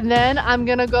 and then I'm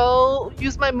going to go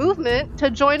use my movement to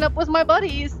join up with my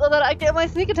buddies so that I get my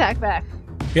sneak attack back.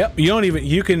 Yep,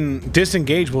 you can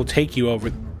disengage will take you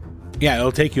over. Yeah,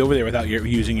 it'll take you over there without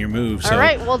using your move. So. All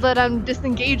right, well then I'm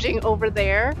disengaging over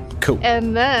there. Cool.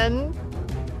 And then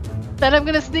I'm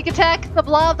going to sneak attack the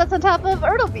blob that's on top of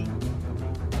Ertleby.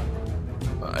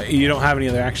 You don't have any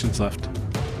other actions left.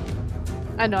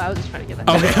 I know, I was just trying to get that.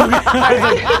 Okay.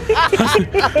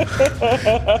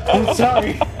 I'm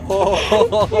sorry.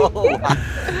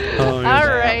 All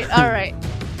right.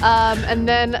 And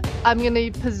then I'm going to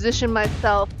position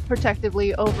myself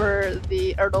protectively over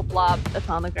the Ertl blob that's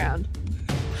on the ground.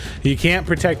 You can't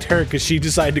protect her because she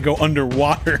decided to go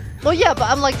underwater. Well, yeah, but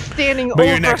I'm like standing But over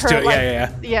you're next her. to it. Like,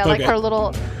 Yeah. Yeah, like her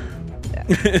little. Yeah.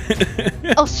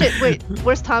 Oh shit! Wait,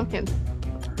 where's Tompkins?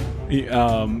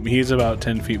 He's about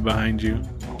 10 feet behind you.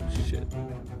 Oh shit.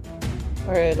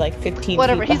 Or like 15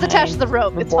 Whatever. feet He's attached to the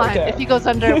rope. It's fine. Roborto. If he goes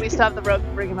under, we stop the rope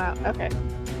and bring him out. Okay.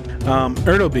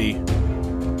 Ertleby.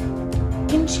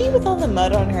 Can she, with all the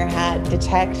mud on her hat,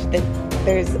 detect that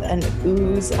there's an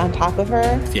ooze on top of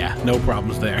her? Yeah, no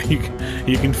problems there. You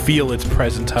can feel its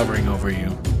presence hovering over you.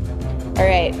 All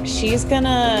right, she's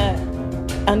gonna,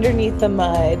 underneath the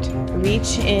mud,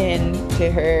 reach in to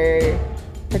her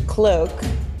cloak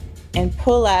and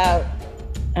pull out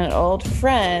an old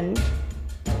friend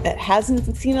that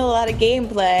hasn't seen a lot of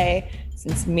gameplay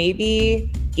since maybe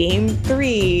game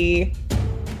 3.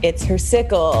 It's her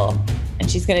sickle. And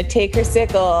she's going to take her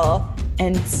sickle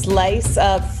and slice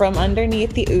up from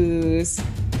underneath the ooze,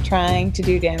 trying to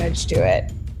do damage to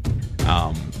it.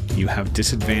 You have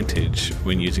disadvantage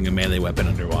when using a melee weapon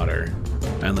underwater,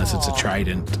 unless it's a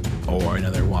trident or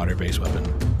another water-based weapon.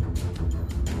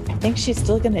 I think she's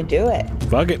still gonna do it.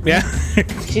 Fuck it, yeah.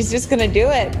 She's just gonna do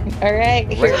it. All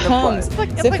right, here it comes.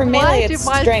 So for melee, it's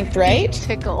strength, right?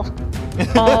 Tickle.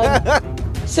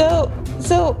 So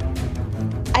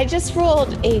I just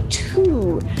rolled a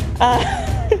 2.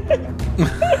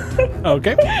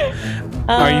 Okay.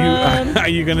 Are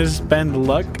you gonna spend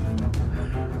luck?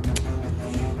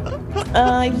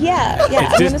 Yeah.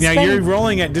 Now you're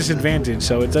rolling at disadvantage,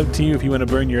 so it's up to you if you want to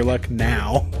burn your luck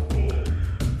now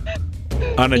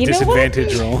on a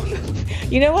disadvantage roll.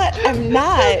 You know what? I'm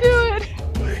not.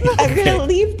 I'm gonna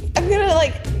leave. I'm gonna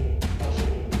like.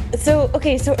 So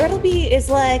Ertleby is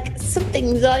like,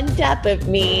 something's on top of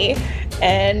me,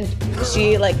 and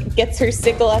she like gets her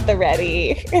sickle at the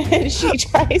ready, and she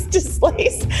tries to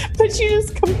slice, but she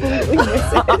just completely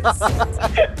misses.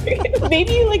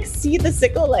 Maybe you like see the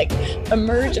sickle like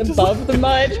emerge above the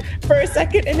mud for a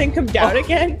second and then come down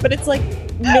again, but it's like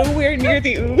nowhere near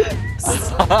the ooze.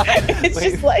 It's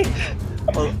just like,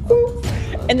 whoop.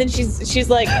 And then she just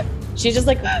like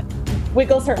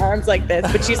wiggles her arms like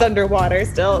this, but she's underwater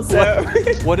still. So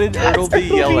what did Ertleby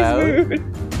yell out?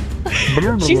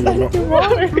 She's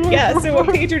underwater. Yeah, so what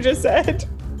Pedro just said.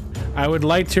 I would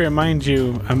like to remind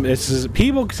you,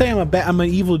 people say I'm an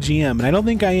evil GM, and I don't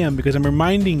think I am, because I'm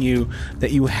reminding you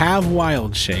that you have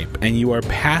wild shape and you are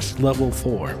past level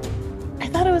 4. I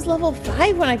thought it was level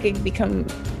 5 when I could become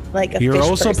like a You're fish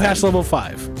also person. past level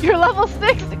 5. You're level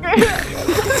 6.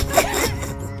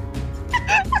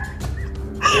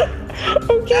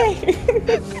 Okay.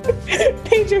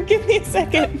 Pedro, give me a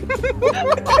second.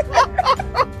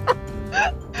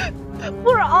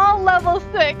 We're all level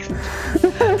 6.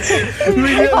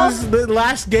 The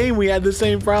last game we had the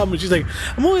same problem. She's like,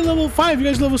 I'm only level 5. You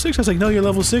guys level 6. I was like, no, you're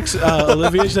level 6,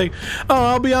 Olivia. She's like, oh,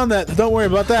 I'll be on that. Don't worry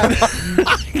about that.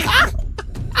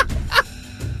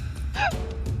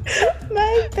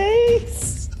 My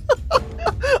face.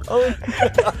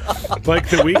 Like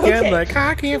the weekend, like,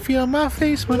 I can't feel my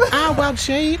face when I wild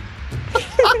shape.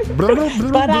 But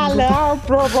I love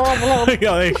blah, blah, blah.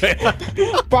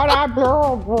 But I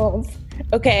blah, blah.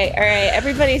 Okay, all right,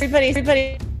 everybody. The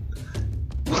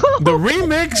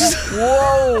remix.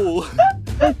 Whoa!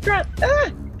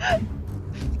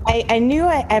 I knew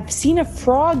I've seen a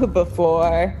frog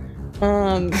before.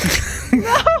 Oh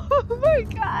my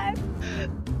god.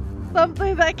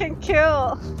 Something that can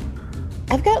kill.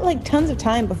 I've got like tons of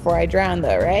time before I drown,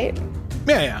 though, right?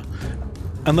 Yeah.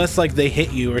 Unless like they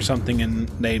hit you or something and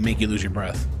they make you lose your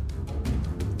breath.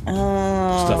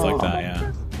 Oh. Stuff like that,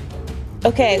 yeah.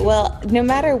 Okay, well, no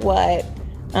matter what,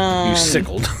 You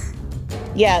sickled.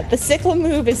 Yeah, the sickle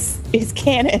move is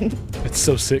canon. It's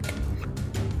so sick.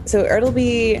 So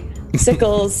Ertleby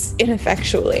sickles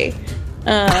ineffectually,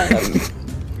 like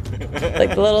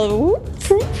the little whoop,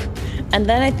 whoop. And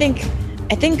then I think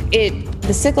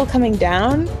the sickle coming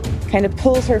down kind of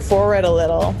pulls her forward a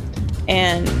little,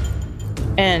 and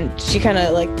she kind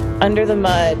of like under the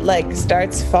mud like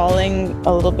starts falling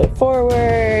a little bit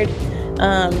forward,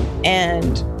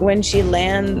 and when she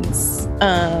lands,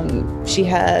 she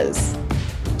has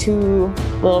 2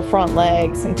 little front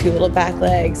legs and 2 little back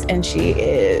legs, and she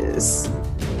is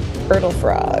Erdle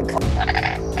Frog.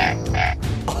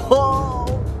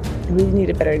 We need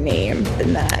a better name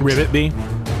than that. Ribbit Bee.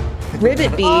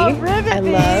 Ribbit Bee. Oh, Ribbit I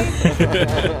Bee. love.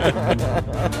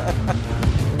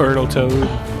 Erdle Toad.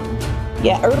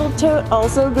 Yeah, Erdle Toad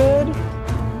also good.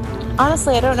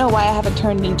 Honestly, I don't know why I haven't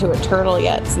turned into a turtle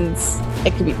yet, since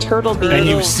it could be Turtle Bee. And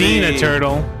you've seen a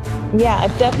turtle. Yeah,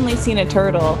 I've definitely seen a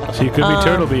turtle. So you could be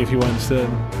Turtle Bee if you want instead.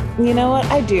 You know what?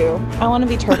 I do. I want to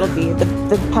be Turtle Bee.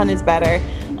 The pun is better.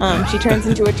 She turns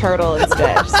into a turtle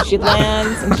instead. So she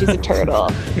lands and she's a turtle.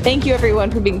 Thank you,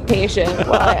 everyone, for being patient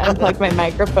while I unplugged my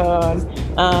microphone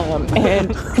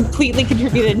and completely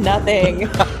contributed nothing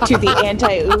to the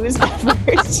anti-ooze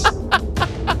effort.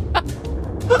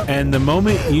 And the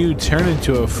moment you turn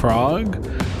into a frog,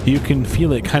 you can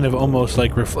feel it kind of almost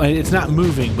like it's not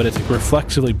moving, but it's like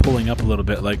reflexively pulling up a little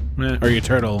bit, like or your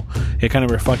turtle. It kind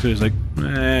of reflexively is like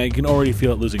you can already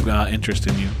feel it losing interest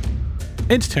in you.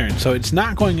 Its turn, so it's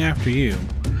not going after you.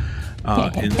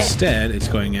 Instead, it's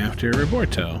going after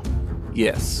Roborto.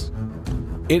 Yes.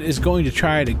 It is going to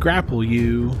try to grapple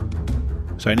you.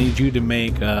 So I need you to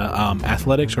make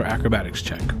athletics or acrobatics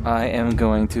check. I am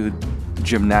going to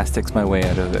gymnastics my way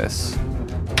out of this.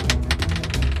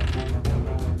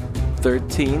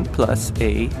 13 plus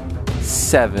a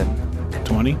 7.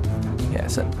 20.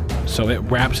 Yes. So it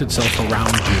wraps itself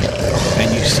around you,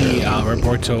 and you see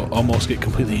Roberto almost get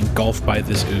completely engulfed by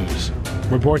this ooze.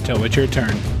 Roberto, it's your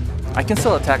turn. I can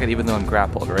still attack it even though I'm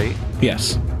grappled, right?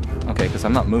 Yes. Okay, because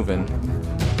I'm not moving.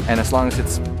 And as long as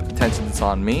its attention is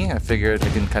on me, I figured I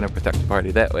can kind of protect the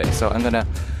party that way. So I'm gonna,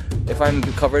 if I'm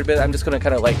covered a bit, I'm just gonna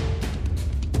kind of like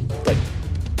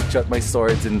jut my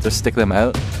swords and just stick them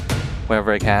out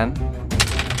wherever I can.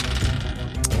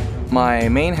 My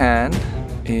main hand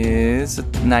is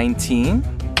 19.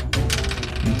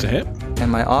 It's a hit.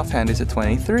 And my offhand is a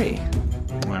 23.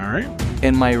 All right.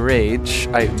 In my rage,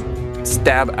 I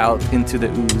stab out into the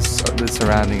ooze that's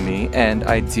surrounding me, and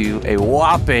I do a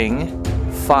whopping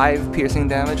 5 piercing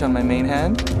damage on my main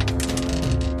hand,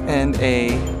 and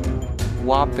a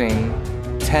whopping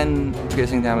 10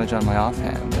 piercing damage on my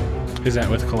offhand. Is that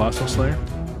with Colossal Slayer?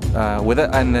 With it,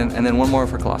 and then one more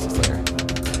for Colossal Slayer.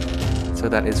 So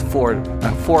that is 4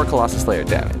 Colossal Slayer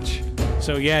damage.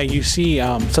 So yeah, you see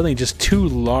suddenly just 2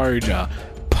 large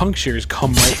punctures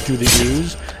come right through the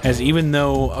ooze, as even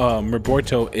though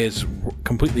Roberto is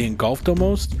completely engulfed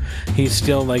almost, he's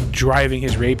still like driving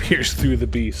his rapiers through the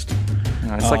beast.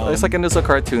 It's like in those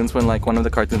cartoons when like one of the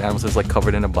cartoon animals is like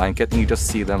covered in a blanket and you just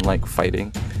see them like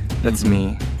fighting. That's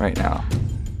me right now.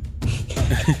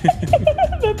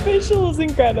 The visual is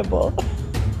incredible.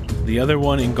 The other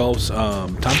one engulfs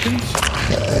Tompkins.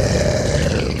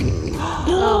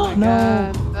 Oh my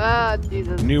god. Ah,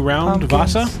 Jesus. New round,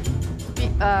 Tompkins.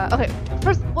 Vasa. Okay,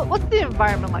 first, what's the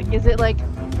environment like? Is it like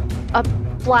a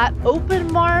flat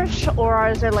open marsh, or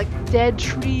is there like dead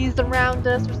trees around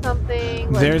us or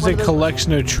something? Like, There's what a are those-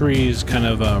 collection of trees kind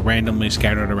of randomly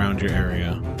scattered around your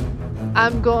area.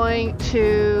 I'm going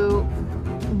to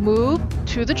move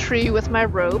to the tree with my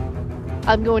rope.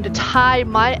 I'm going to tie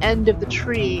my end of the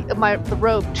tree, the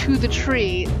rope to the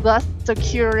tree, thus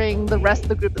securing the rest of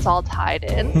the group that's all tied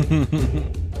in.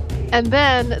 And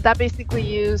then that basically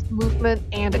used movement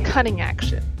and a cunning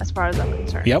action, as far as I'm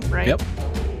concerned. Yep, right? yep.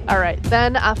 All right.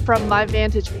 Then from my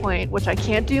vantage point, which I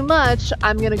can't do much,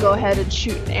 I'm going to go ahead and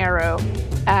shoot an arrow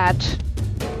at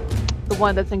the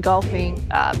one that's engulfing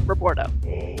Roberto.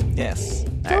 Yes.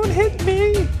 Don't hit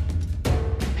me!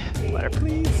 Whatever.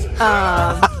 Please.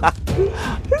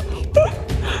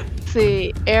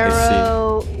 See,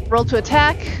 arrow, roll to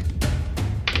attack.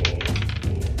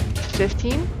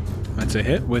 15. That's a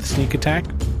hit with sneak attack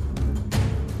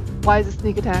Why is it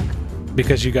sneak attack?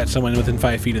 because you got someone within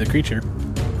 5 feet of the creature,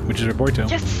 which is Roberto.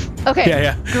 Yes. Okay.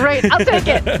 Yeah. Great. I'll take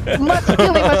it. Feeling much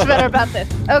better about this.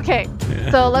 Okay.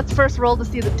 Yeah. So let's first roll to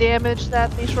see the damage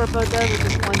that the short bow does, which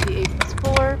is 1d8 plus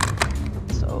 4.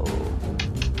 So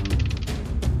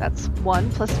that's 1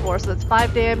 plus 4. So that's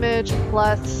 5 damage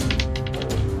plus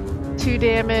 2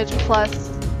 damage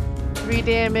plus 3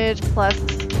 damage plus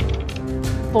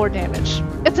 4 damage.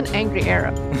 It's an angry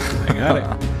arrow. I got it.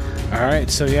 All right,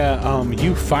 so yeah,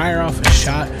 you fire off a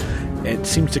shot. It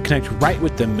seems to connect right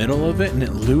with the middle of it, and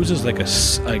it loses like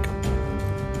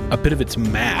a bit of its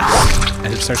mass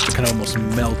as it starts to kind of almost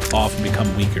melt off and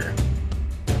become weaker.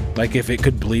 Like if it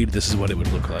could bleed, this is what it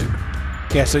would look like.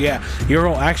 Yeah, so yeah, your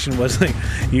whole action was like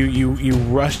you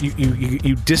rush,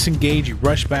 you disengage, you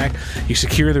rush back, you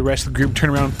secure the rest of the group, turn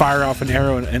around, fire off an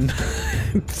arrow, and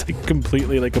it's like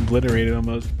completely like obliterated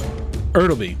almost.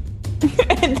 Ertleby.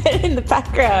 And then in the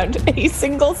background, a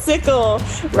single sickle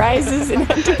rises and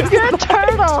enters. You're a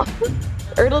turtle.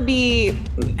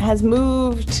 Ertleby has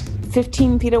moved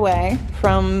 15 feet away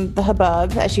from the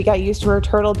hubbub as she got used to her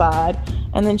turtle bod,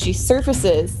 and then she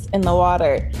surfaces in the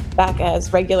water back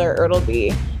as regular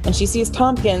Ertleby, and she sees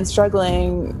Tompkins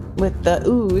struggling with the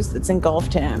ooze that's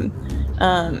engulfed him.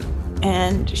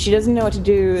 And she doesn't know what to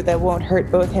do that won't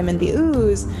hurt both him and the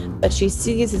ooze, but she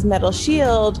sees his metal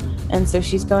shield, and so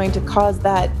she's going to cause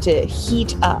that to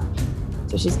heat up.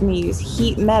 So she's going to use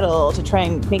heat metal to try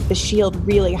and make the shield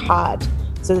really hot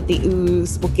so that the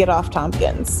ooze will get off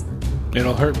Tompkins.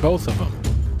 It'll hurt both of them.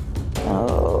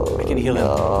 Oh, I can heal him.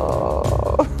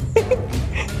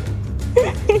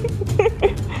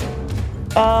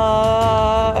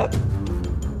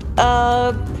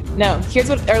 No, here's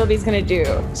what Ertleby's gonna do.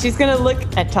 She's gonna look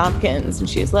at Tompkins and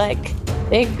she's like,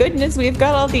 thank goodness we've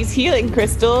got all these healing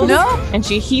crystals. No. And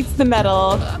she heats the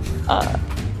metal. All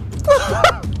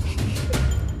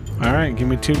right, give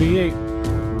me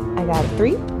 2d8. I got a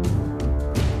 3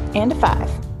 and a 5.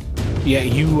 Yeah,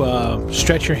 you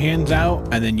stretch your hands out,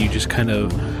 and then you just kind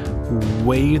of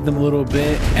wave them a little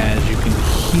bit as you can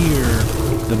hear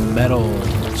the metal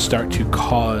start to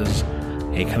cause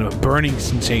a kind of a burning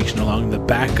sensation along the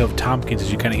back of Tompkins as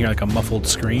you kind of hear like a muffled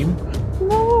scream.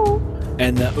 No.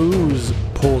 And the ooze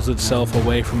pulls itself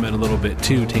away from it a little bit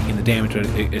too, taking the damage, but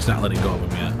it's not letting go of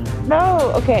him yet.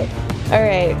 No. Okay. All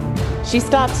right. She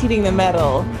stops heating the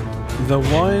metal. The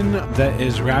one that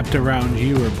is wrapped around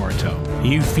you, Roberto,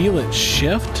 you feel it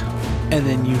shift, and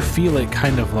then you feel it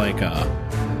kind of like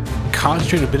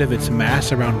concentrate a bit of its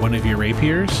mass around one of your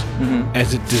rapiers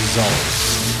as it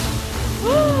dissolves.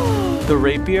 The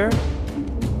rapier?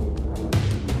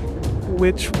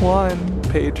 Which one,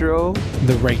 Pedro?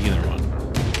 The regular one.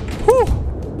 Whew.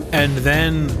 And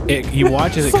then you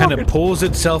watch as it kind of pulls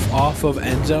itself off of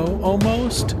Enzo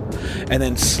almost, and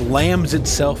then slams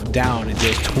itself down and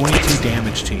does 22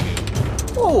 damage to you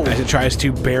as it tries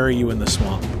to bury you in the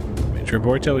swamp.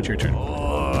 Roberto, it's your turn.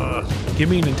 Give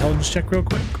me an intelligence check real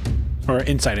quick. Or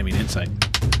insight, insight.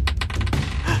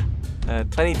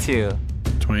 22.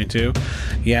 22?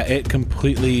 Yeah, it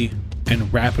completely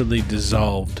and rapidly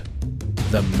dissolved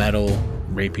the metal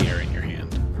rapier in your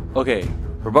hand. Okay,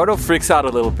 Roberto freaks out a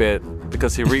little bit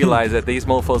because he realized that these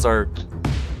mofos are...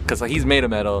 Because he's made of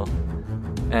metal.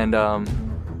 And,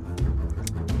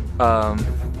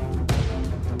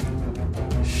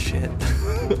 shit.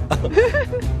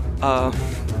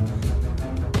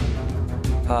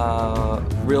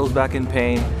 Reels back in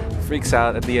pain, freaks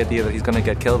out at the idea that he's gonna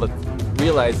get killed, but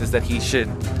realizes that he should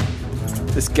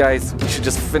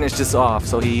just finish this off.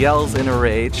 So he yells in a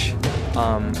rage,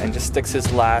 and just sticks his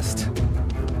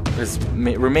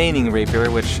remaining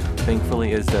rapier, which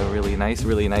thankfully is a really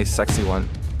nice, sexy one,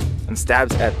 and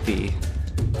stabs at the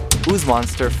ooze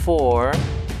monster for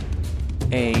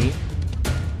a...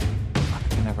 I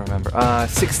can never remember.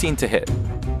 16 to hit.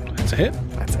 That's a hit.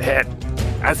 That's a hit.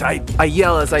 As I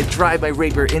yell as I drive my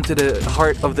rapier into the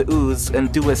heart of the ooze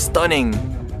and do a stunning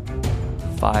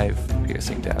 5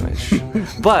 piercing damage.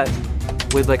 But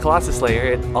with my Colossus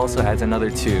Slayer, it also adds another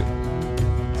 2.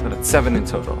 So that's 7 in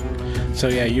total. So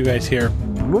yeah, you guys hear...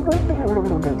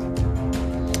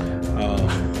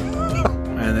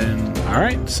 and then,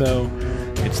 alright, so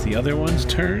it's the other one's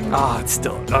turn. It's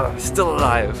still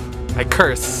alive. I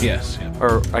curse. Yes. Yeah.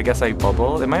 Or I guess I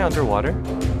bubble. Am I underwater?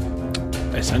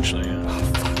 Essentially, yeah.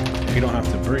 You don't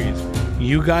have to breathe.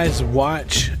 You guys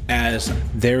watch as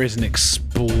there is an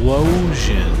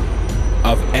explosion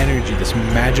of energy, this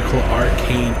magical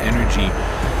arcane energy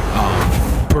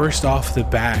burst off the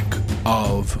back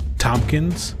of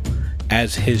Tompkins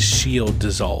as his shield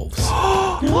dissolves.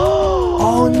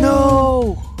 Oh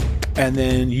no! And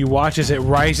then you watch as it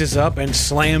rises up and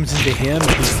slams into him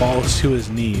and he falls to his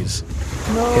knees.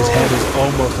 No. His head is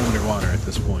almost underwater at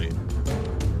this point.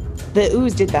 The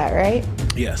ooze did that, right?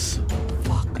 Yes.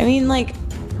 I mean, like,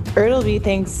 Ertleby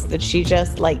thinks that she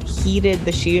just, like, heated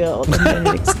the shield and then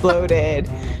it exploded.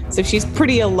 So she's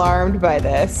pretty alarmed by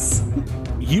this.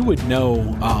 You would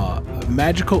know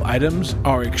magical items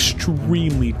are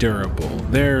extremely durable.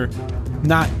 They're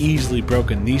not easily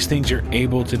broken. These things are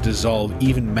able to dissolve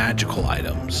even magical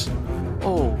items.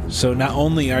 Oh. So not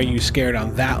only are you scared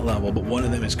on that level, but one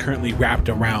of them is currently wrapped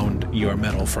around your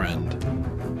metal friend.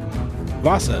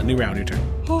 Vasa, new round, your turn.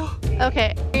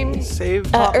 Okay. Save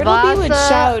Ertleby would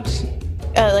shout,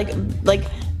 like,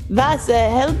 Vasa,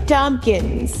 help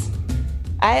Tompkins.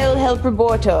 I'll help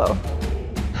Roberto.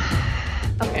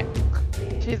 Okay.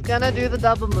 She's gonna do the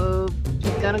double move.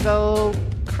 She's gonna go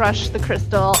crush the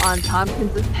crystal on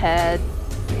Tompkins' head.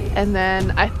 And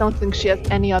then I don't think she has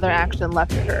any other action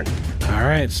left to her. All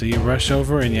right, so you rush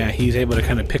over, and yeah, he's able to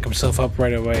kind of pick himself up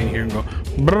right away and hear him go,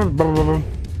 brr, brr, brr, brr,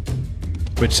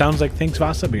 which sounds like thanks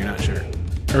Vasa, but you're not sure.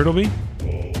 Ertleby?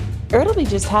 Ertleby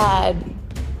just had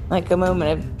like a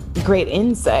moment of great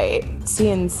insight,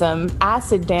 seeing some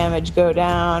acid damage go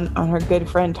down on her good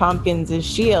friend Tompkins'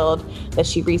 shield that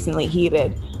she recently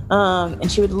heated.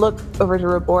 And she would look over to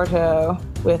Roberto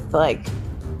with like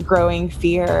growing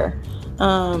fear.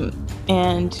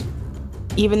 And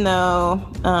even though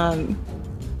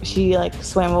she like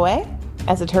swam away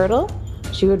as a turtle,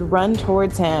 she would run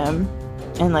towards him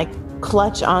and like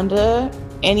clutch onto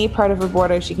any part of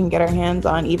Roberto she can get her hands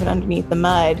on, even underneath the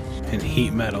mud. And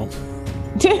heat metal.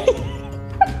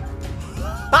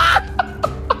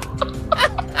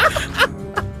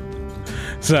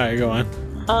 Sorry, go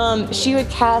on. She would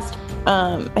cast,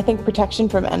 I think, protection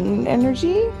from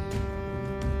energy.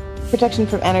 Protection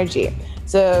from energy.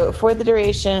 So for the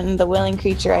duration, the willing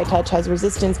creature I touch has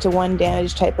resistance to one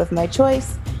damage type of my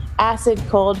choice: acid,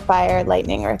 cold, fire,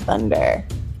 lightning, or thunder.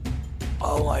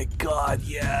 Oh my god,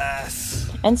 yes.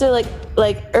 And so like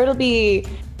Ertleby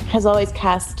has always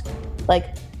cast,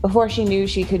 like, before she knew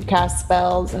she could cast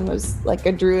spells and was like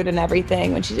a druid and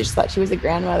everything, when she just thought she was a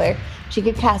grandmother, she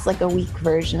could cast like a weak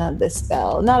version of this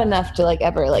spell. Not enough to like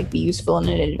ever like be useful in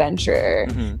an adventure.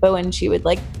 Mm-hmm. But when she would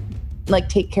like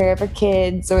take care of her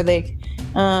kids or like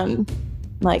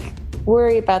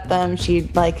worry about them.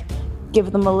 She'd like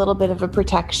give them a little bit of a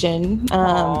protection,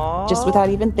 just without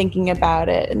even thinking about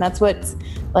it. And that's what's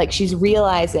like she's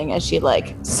realizing as she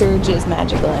like surges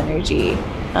magical energy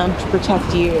to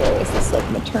protect you. Is this like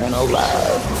maternal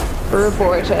love for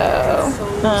Roborto?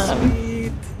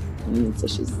 So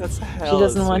she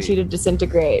doesn't want you to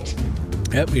disintegrate.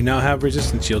 Yep, you now have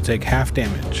resistance. You'll take half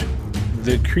damage.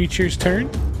 The creature's turn.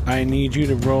 I need you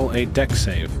to roll a dex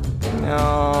save.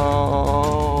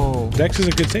 No. Dex is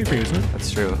a good save for you, isn't it?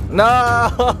 That's true. No!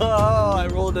 I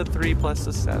rolled a 3 plus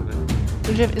a 7.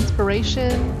 Did you have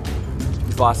inspiration?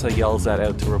 Vasa yells that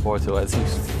out to Roborto as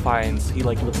he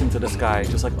like looks into the sky,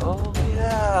 just like, oh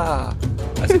yeah.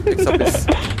 As he picks up his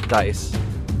dice.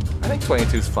 I think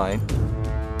 22 is fine.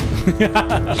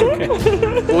 Okay.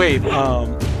 Wait.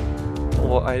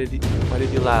 Why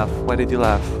did you laugh? Why did you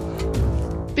laugh?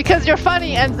 Because you're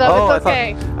funny, Enzo. Oh, it's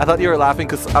okay. I thought you were laughing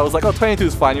because I was like, oh, 22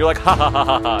 is fine. You're like, ha ha ha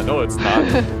ha ha. No, it's not.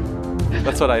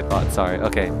 That's what I thought. Sorry.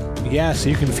 Okay. Yeah, so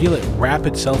you can feel it wrap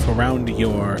itself around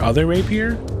your other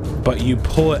rapier, but you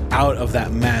pull it out of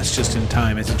that mass just in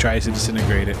time as it tries to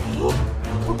disintegrate it.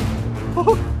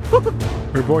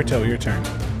 Roborto, your turn.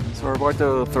 So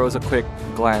Roborto throws a quick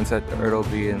glance at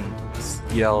Ertleby and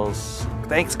yells,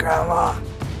 "Thanks, Grandma!"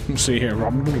 So you hear...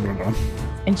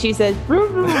 And she says, I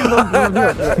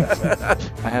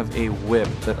have a whip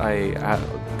that I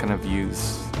kind of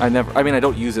use. I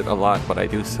don't use it a lot, but I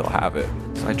do still have it.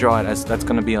 So I draw it as that's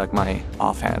going to be like my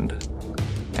offhand.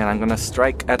 And I'm going to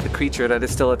strike at the creature that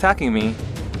is still attacking me.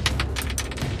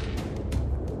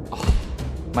 Oh,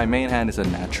 my main hand is a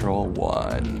natural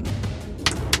 1.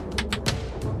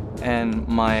 And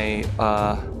my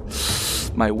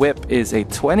whip is a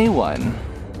 21.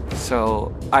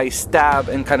 So I stab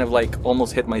and kind of like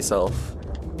almost hit myself.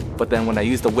 But then when I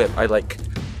use the whip, I like...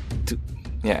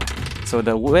 yeah. So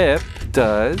the whip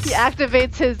does... He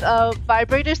activates his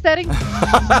vibrator setting.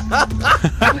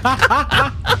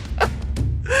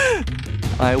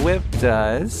 My whip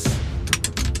does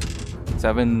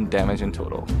 7 damage in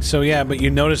total. So yeah, but you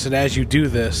notice that as you do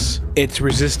this, it's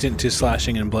resistant to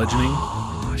slashing and bludgeoning.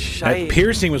 Oh, shite.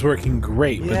 Piercing was working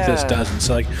great, but this doesn't.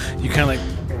 So like, you kind of like...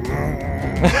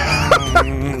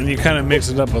 and you kind of mix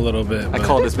it up a little bit. I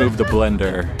call this move the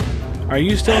blender. Are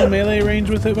you still in melee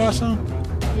range with it, Vasa?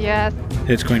 Yes.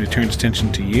 It's going to turn its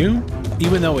attention to you.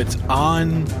 Even though it's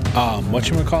on,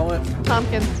 whatchamacallit?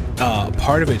 Tompkins.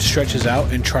 Part of it stretches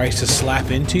out and tries to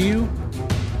slap into you.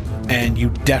 And you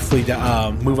definitely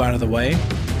move out of the way.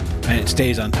 And it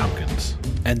stays on Tompkins.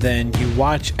 And then you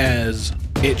watch as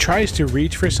it tries to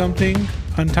reach for something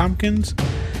on Tompkins.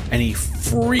 And he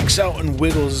freaks out and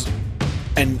wiggles,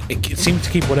 and it seems to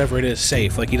keep whatever it is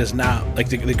safe. Like he does not, like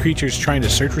the creature's trying to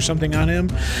search for something on him,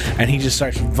 and he just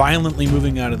starts violently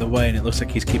moving out of the way, and it looks like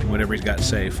he's keeping whatever he's got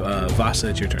safe. Vasa,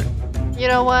 it's your turn. You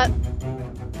know what?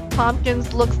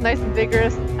 Tompkins looks nice and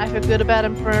vigorous. I feel good about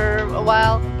him for a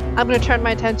while. I'm going to turn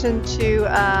my attention to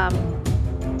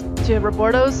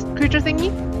Roborto's creature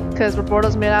thingy, because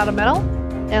Roborto's made out of metal,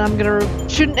 and I'm going to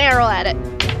shoot an arrow at it.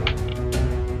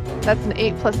 That's an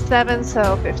 8 plus 7,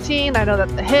 so 15. I know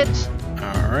that's a hit.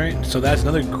 Alright, so that's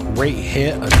another great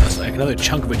hit. Like another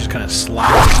chunk of it just kind of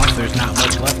slides off. There's not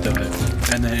much left of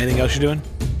it. And then anything else you're doing?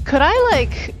 Could I,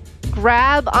 like,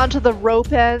 grab onto the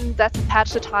rope end that's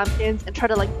attached to Tompkins and try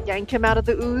to, like, yank him out of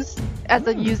the ooze as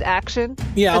a use action?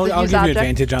 Yeah, I'll give you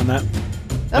advantage on that.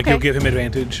 Like, Okay. you'll give him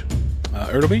advantage.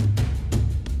 Ertleby?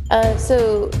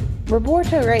 So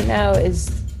Roborto right now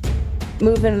is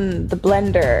moving the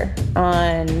blender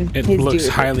on It his looks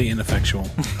dude. highly ineffectual.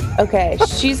 Okay,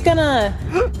 she's gonna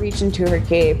reach into her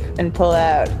cape and pull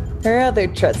out her other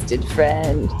trusted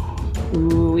friend,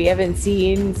 who we haven't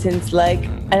seen since like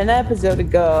an episode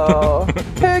ago,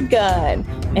 her gun.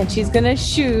 And she's gonna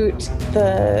shoot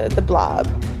the blob.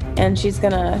 And she's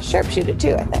gonna sharpshoot it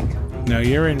too, I think. No,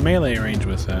 you're in melee range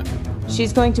with it.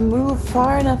 She's going to move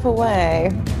far enough away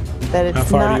that it's How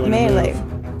far do not you wanna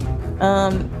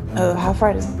melee. How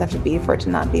far does it have to be for it to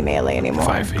not be melee anymore?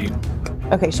 5 feet.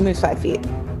 Okay, she moves 5 feet.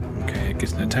 Okay, it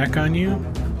gets an attack on you.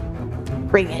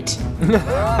 Bring it.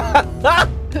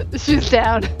 She's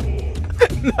down.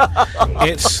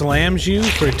 It slams you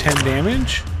for 10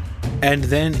 damage, and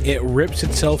then it rips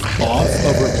itself off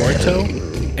of Roborto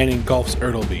and engulfs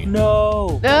Ertleby.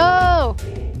 No. No!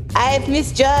 I've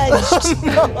misjudged.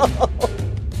 Turn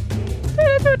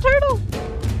into a turtle!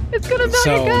 It's gonna melt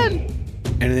So- your gun!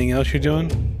 Anything else you're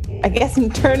doing? I guess I'm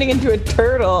turning into a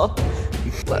turtle.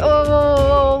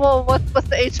 Whoa. What's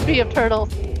the HP of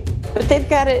turtles? But they've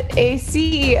got an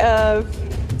AC of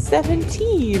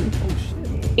 17.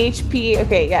 HP.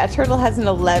 Okay, yeah, a turtle has an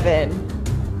 11.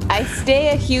 I stay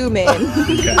a human.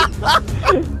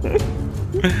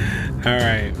 All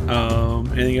right.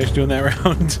 Anything else to do in that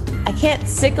round? I can't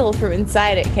sickle from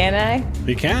inside it, can I?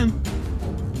 You can.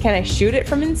 Can I shoot it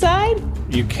from inside?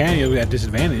 You can. You'll be at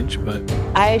disadvantage, but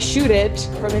I shoot it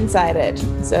from inside it.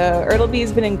 So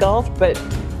Ertleby been engulfed, but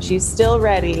she's still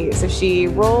ready. So she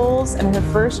rolls, and her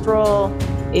first roll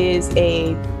is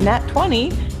a nat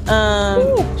 20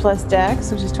 plus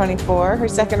dex, which is 24. Her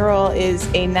second roll is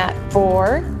a nat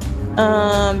 4,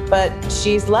 but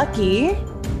she's lucky.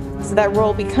 So that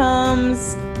roll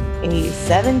becomes a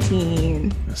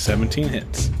 17. 17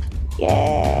 hits.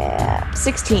 Yeah,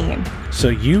 16. So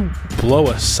you blow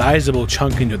a sizable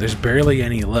chunk into it. There's barely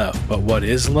any left, but what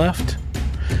is left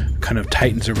kind of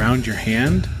tightens around your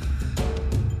hand,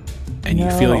 and you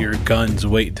feel your gun's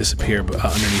weight disappear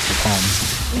underneath your palms.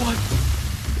 What?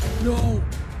 No.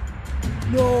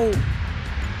 No.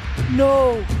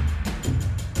 No.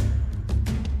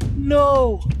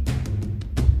 No.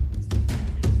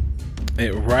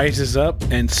 It rises up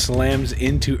and slams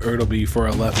into Ertleby for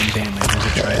 11 damage as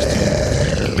it tries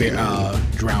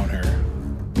to drown her.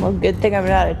 Well, good thing I'm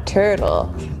not a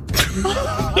turtle.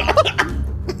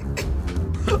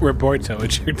 Roberto,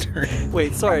 it's your turn.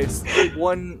 Wait, sorry.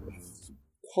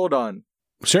 Hold on.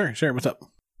 Sure. What's up?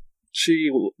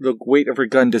 The weight of her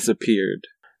gun disappeared.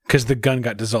 Because the gun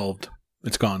got dissolved.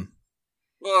 It's gone.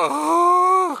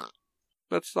 Ugh,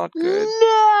 that's not good.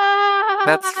 No!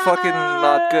 That's fucking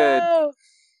not good.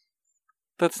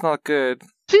 That's not good.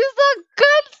 She's a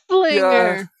gunslinger.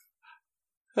 Yeah,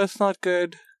 that's not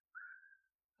good.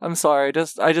 I'm sorry.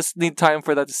 I just need time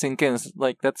for that to sink in.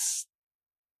 Like that's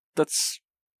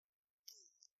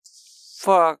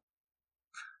fuck.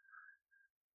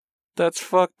 That's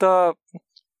fucked up.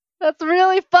 That's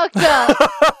really fucked up.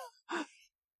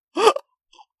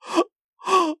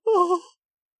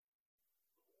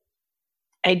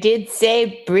 I did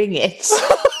say bring it.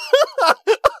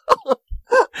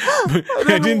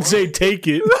 I didn't say take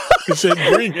it. I said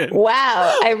bring it.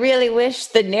 Wow, I really wish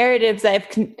the narratives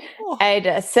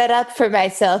I'd set up for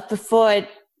myself before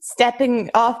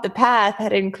stepping off the path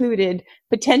had included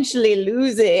potentially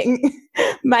losing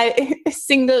my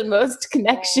single most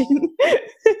connection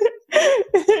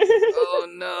Oh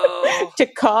no. to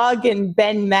Cog and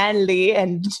Ben Manley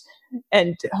and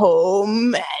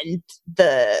home and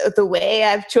the way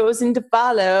I've chosen to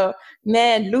follow.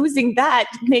 Man, losing that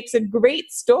makes a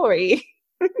great story.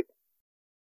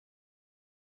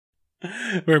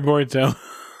 Roberto,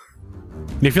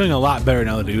 you're feeling a lot better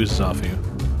now that the ooze is off you.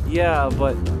 Yeah,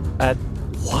 but at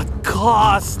what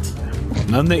cost?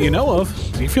 None that you know of.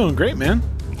 You're feeling great, man.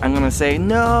 I'm gonna say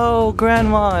no,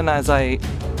 Grandma, and as I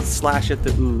slash at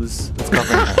the ooze that's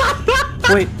covering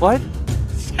her. Wait, what?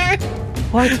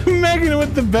 What? Megan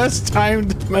with the best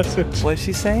timed message. What did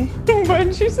she say? What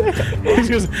did she say? She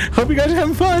goes, hope you guys are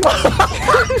having fun.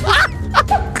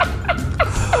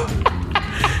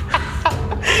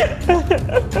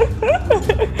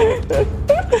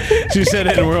 She said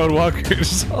it in World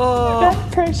Walkers. Oh,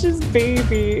 That precious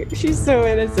baby. She's so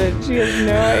innocent. She has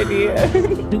no idea.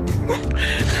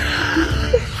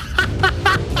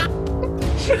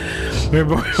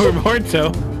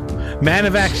 Roberto, man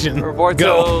of action.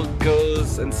 Roberto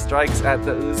goes and strikes at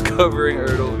the ooze covering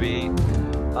Ertleby.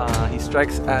 He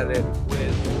strikes at it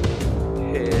with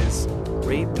his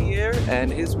rapier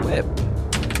and his whip.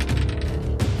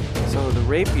 So the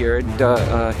rapier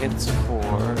hits for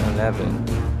 11.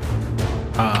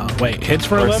 Wait, hits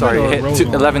for 11 Sorry, or hit rolls to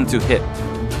on? 11 to hit.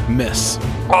 Miss.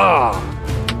 Ah!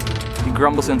 He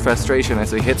grumbles in frustration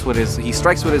as he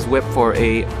strikes with his whip for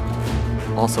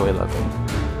also 11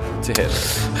 to hit.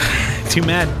 Too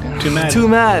mad. Too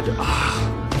mad.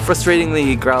 Frustratingly,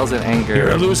 he growls in anger.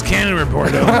 You're a loose cannon,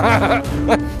 Roberto.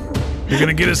 You're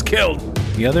gonna get us killed.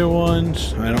 The other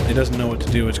ones, it doesn't know what to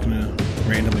do. It's gonna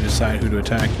randomly decide who to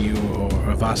attack, you or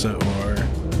Vasa or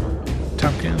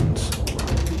Tompkins.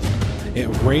 It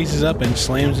raises up and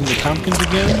slams into Tompkins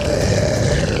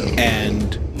again,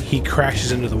 and he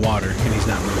crashes into the water, and he's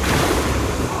not moving.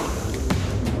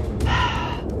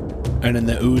 And then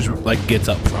the ooze gets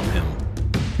up from him.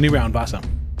 New round, Vasa.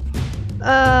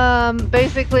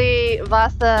 Basically,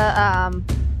 Vasa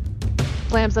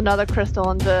slams another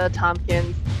crystal into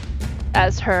Tompkins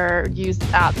as her used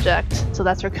object, so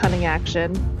that's her cunning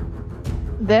action.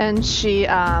 Then she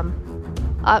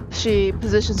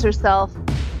positions herself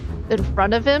in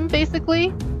front of him,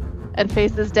 basically, and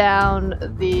faces down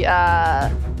the. I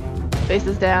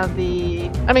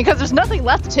mean, because there's nothing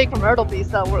left to take from Ertleby,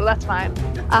 so that's fine.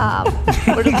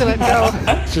 We're just gonna go.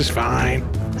 It's just fine.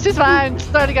 She's fine.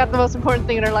 She's already got the most important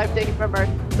thing in her life taken from her.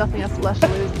 Nothing else left to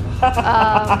lose.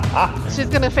 She's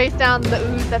gonna face down the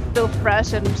ooze that's still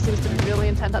fresh and seems to be really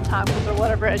intent on Tompkins or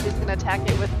whatever, and she's gonna attack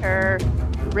it with her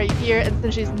rapier. And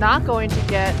since she's not going to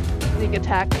get sneak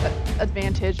attack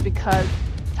advantage because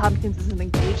Tompkins isn't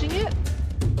engaging it.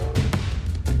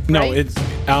 No, right? it's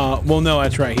well, no,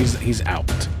 that's right. He's out.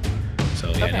 So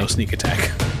yeah, Okay. no sneak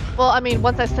attack. Well, I mean,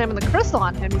 once I summon the crystal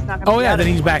on him, he's not gonna. Oh be yeah, out then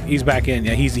of he's it. back. He's back in.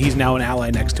 Yeah, he's now an ally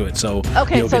next to it. So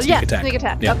Okay, he'll so get yeah, sneak attack. sneak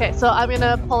attack. Yeah. Okay, so I'm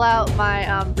gonna pull out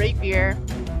my rapier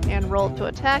and roll to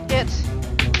attack it.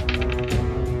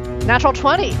 Natural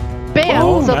 20. Bam!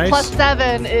 Oh, so nice. plus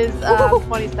 7 is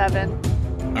 27.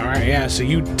 All right, yeah. So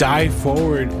you dive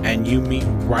forward and you meet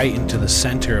right into the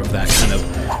center of that kind of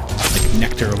like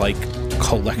nectar-like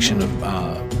collection of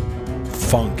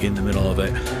funk in the middle of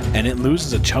it, and it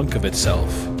loses a chunk of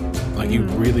itself. Like you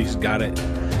really got it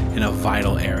in a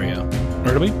vital area.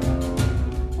 Ertleby?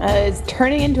 Is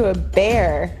turning into a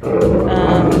bear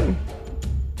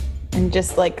and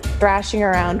just like thrashing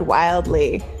around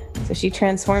wildly. So she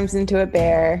transforms into a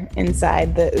bear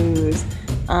inside the ooze.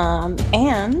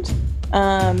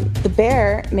 The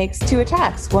bear makes 2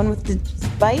 attacks, one with its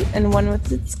bite and one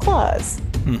with its claws.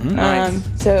 Mm-hmm. Nice.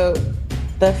 So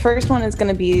the first one is going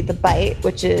to be the bite,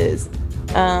 which is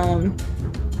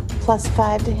plus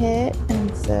 5 to hit.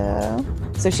 And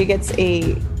so she gets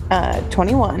a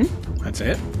 21. That's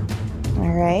it. All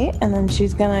right, and then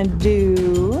she's gonna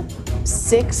do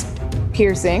 6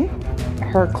 piercing.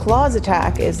 Her claws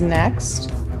attack is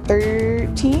next.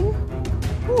 13.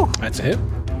 That's it.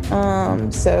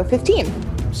 So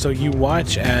 15. So you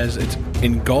watch as it's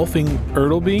engulfing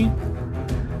Ertleby,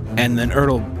 and then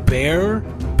Bear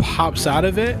pops out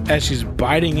of it as she's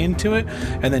biting into it,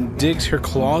 and then digs her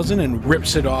claws in and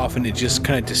rips it off, and it just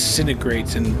kind of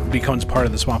disintegrates and becomes part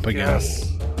of the swamp again.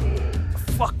 Yes.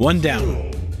 Fuck. One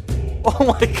down.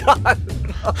 Oh my god.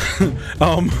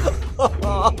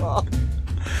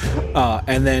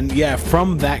 And then yeah,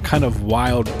 from that kind of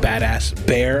wild badass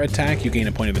bear attack, you gain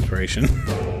a point of inspiration.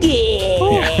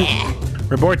 Yeah.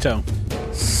 Roberto.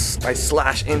 I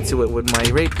slash into it with my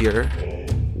rapier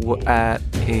at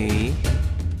a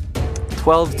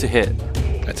 12 to hit.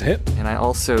 That's a hit. And I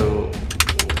also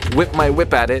whip my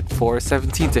whip at it for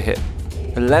 17 to hit.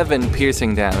 11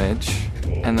 piercing damage.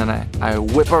 And then I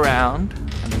whip around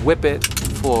and whip it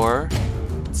for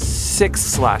 6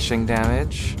 slashing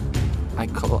damage. I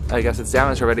guess it's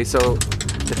damage already. So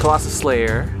the Colossus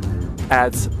Slayer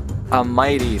adds a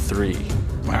mighty 3.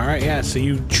 All right, yeah. So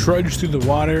you trudge through the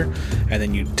water, and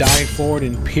then you dive forward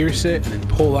and pierce it, and then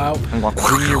pull out, And go,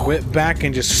 bring your whip back,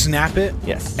 and just snap it.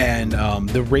 Yes. And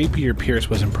the rapier pierce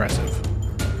was impressive.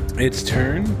 Its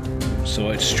turn, so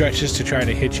it stretches to try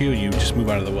to hit you. You just move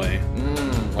out of the way,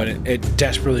 but it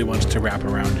desperately wants to wrap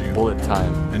around you Bullet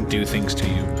time. and do things to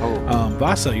you. Oh.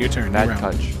 Vasa, your turn. Bad Your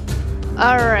round. touch.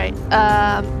 Alright,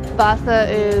 Vasa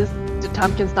is. Did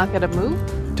Tompkins not get a move?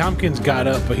 Tompkins got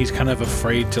up, but he's kind of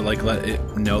afraid to like let it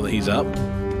know that he's up.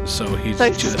 So he's So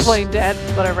he's just plain dead.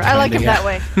 Whatever. I like him yeah. that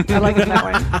way. I like him that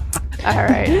way.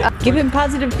 Alright. Give him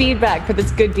positive feedback for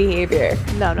this good behavior.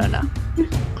 No.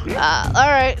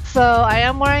 Alright, so I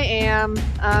am where I am.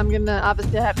 I'm gonna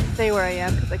obviously have to stay where I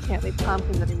am because I can't leave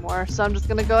Tompkins anymore. So I'm just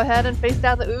gonna go ahead and face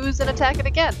down the ooze and attack it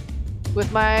again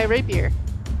with my rapier.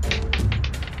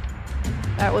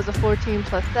 That was a 14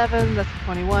 plus 7, that's a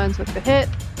 21, so it's a hit.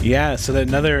 Yeah, so that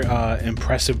another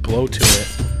impressive blow to it,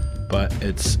 but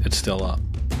it's still up.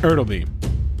 Ertleby.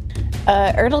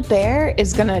 Ertle Bear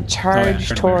is gonna charge Ertle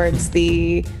Bear. towards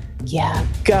the. Yeah,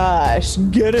 gosh,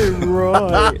 get it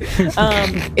right.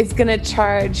 It's gonna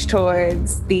charge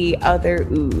towards the other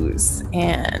ooze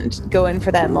and go in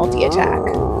for that multi-attack.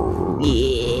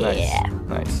 Yeah.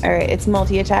 Nice. All right, it's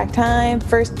multi-attack time.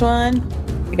 First one,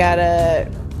 we got a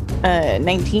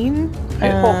 19.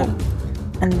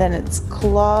 And then it's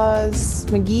Claws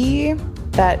McGee.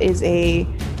 That is a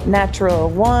natural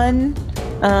 1.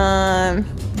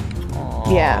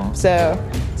 Yeah, so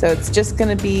it's just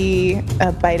gonna be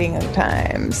a biting of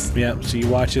times. Yep, so you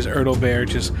watch as Bear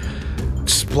just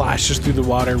splashes through the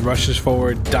water, rushes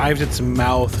forward, dives its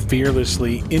mouth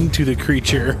fearlessly into the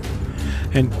creature,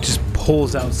 and just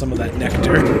pulls out some of that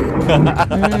nectar.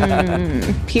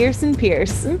 Pierce.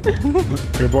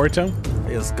 Roberto?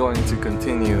 Is going to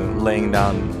continue laying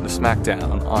down the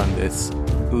smackdown on this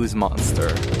ooze monster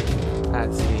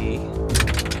as he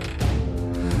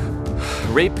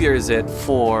rapiers it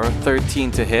for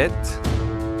 13 to hit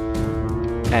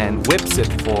and whips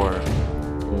it for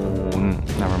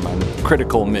never mind,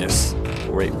 critical miss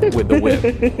with the whip.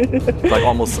 Like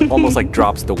almost like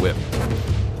drops the whip.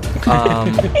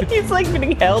 He's like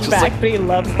being held Just back, like- but he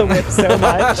loves the whip so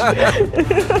much.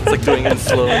 It's like doing it in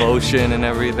slow motion and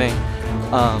everything.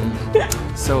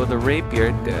 So the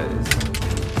rapier does.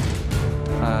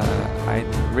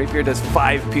 Rapier does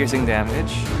 5 piercing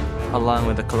damage, along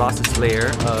with a Colossus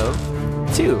Slayer of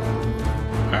 2.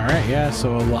 All right, yeah.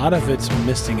 So a lot of it's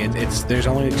missing. There's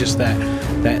only just that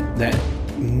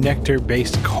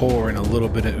nectar-based core and a little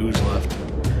bit of ooze left,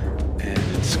 and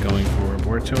it's going for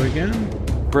Roberto again.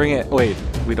 Bring it. Wait,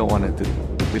 we don't want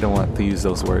to use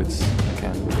those words. I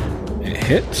can't. It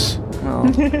hits. No.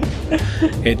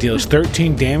 It deals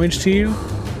 13 damage to you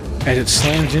as it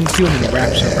slams into you and then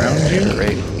wraps around you.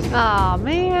 Great. Aw,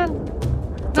 man.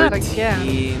 Not again.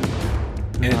 13.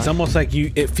 And it's almost like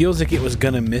it feels like it was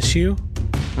gonna miss you,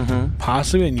 Mm-hmm.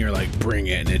 possibly, and you're like, bring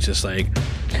it, and it just like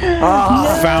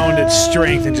found its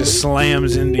strength and just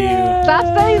slams into you.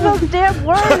 Stop saying those damn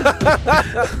words!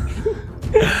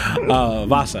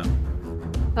 Vasa.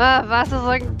 Vasa's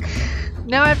like,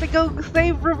 now I have to go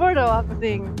save Roberto off the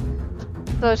thing.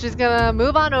 So she's gonna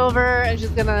move on over and she's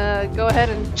gonna go ahead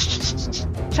and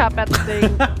chop at the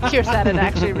thing, pierce at it,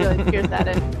 actually, really pierce at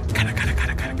it.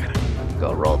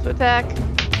 Go roll to attack.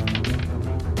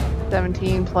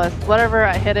 17 plus whatever,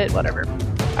 I hit it, whatever.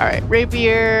 Alright,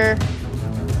 rapier.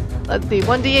 Let's see,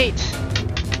 1d8.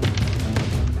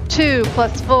 2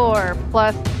 plus 4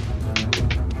 plus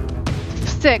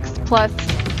 6 plus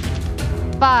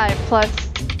 5 plus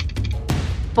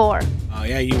 4. Oh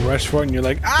yeah, you rush for it and you're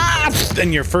like, ah!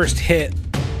 And your first hit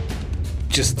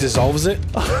just dissolves it.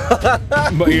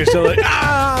 But you're still like,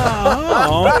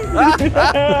 ah!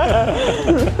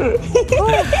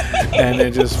 And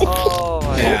it just,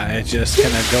 it just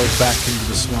kind of goes back into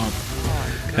the swamp.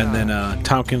 And then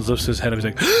Tompkins lifts his head up. He's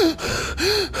like,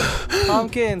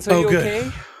 Tompkins, are you okay?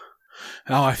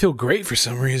 Oh, I feel great for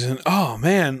some reason. Oh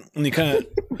man. And you kind of,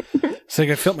 it's like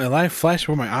I felt my life flash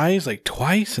before my eyes like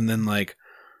twice, and then like,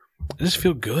 I just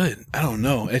feel good. I don't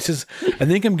know. It's just, I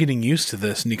think I'm getting used to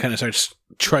this. And he kind of starts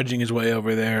trudging his way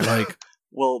over there, like.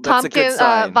 Well, that's a good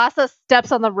sign. Vasa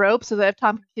steps on the rope so that if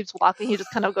Tompkins keeps walking, he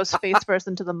just kind of goes face first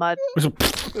into the mud.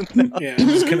 Yeah, it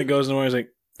just kind of goes nowhere. He's like,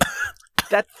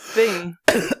 that thing.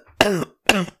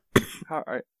 All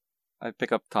right, I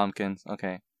pick up Tompkins.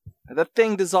 Okay, that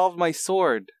thing dissolved my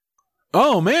sword.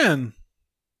 oh man,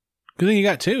 good thing you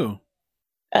got 2.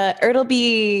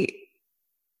 Ertleby,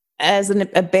 as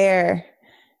a bear,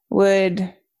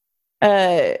 would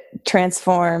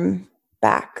transform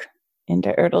back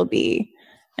into Ertleby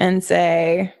and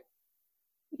say,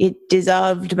 "It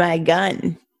dissolved my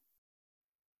gun."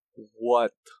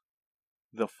 What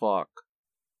the fuck?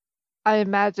 I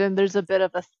imagine there's a bit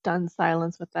of a stunned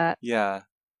silence with that. Yeah,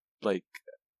 like,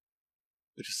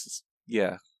 just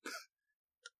yeah.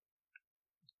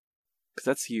 Because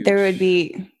that's huge. There would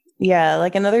be,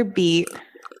 like another beat,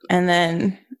 and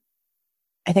then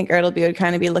I think Ertleby would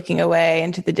kind of be looking away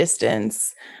into the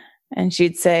distance, and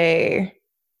she'd say,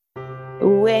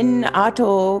 "When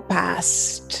Otto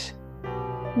passed,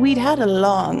 we'd had a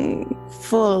long,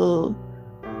 full,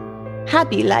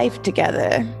 happy life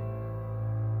together.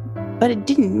 But it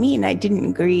didn't mean I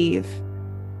didn't grieve.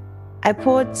 I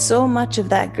poured so much of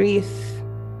that grief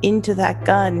into that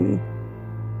gun.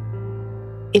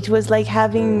 It was like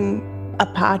having a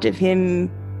part of him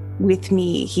with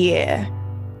me here.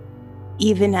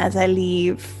 Even as I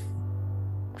leave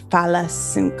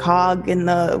Phalas and Cog in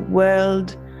the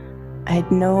world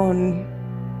I'd known,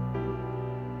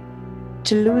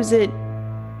 to lose it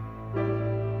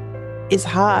is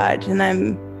hard, and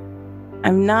I'm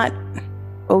not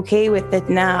okay with it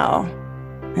now,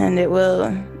 and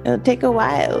it'll take a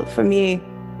while for me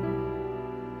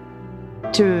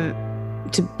to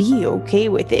be okay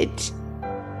with it."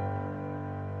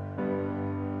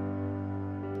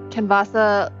 Can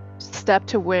Vasa step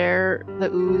to where the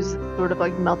ooze sort of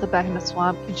like melted back in the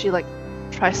swamp? Can she like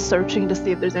try searching to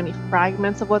see if there's any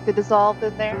fragments of what they dissolved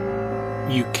in there?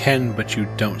 You can, but you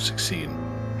don't succeed.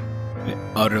 It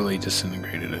utterly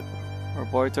disintegrated it.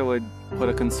 Roberto would put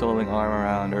a consoling arm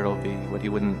around Ertleby, but he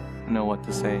wouldn't know what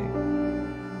to say.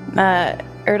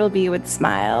 Ertleby would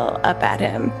smile up at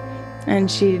him,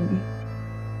 and she'd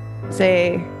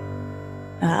say,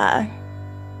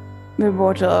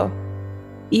 "Roberto,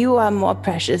 you are more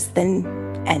precious than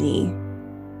any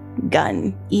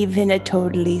gun, even a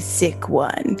totally sick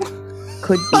one,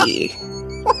 could be."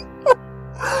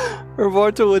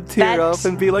 Roberto would tear up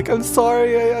and be like, "I'm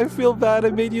sorry, I feel bad. I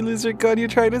made you lose your gun. You're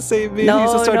trying to save me." No, and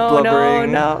he used to start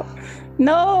blubbering.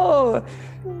 No.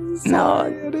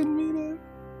 Sorry, I didn't mean it.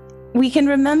 We can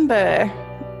remember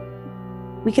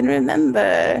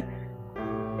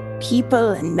people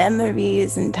and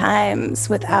memories and times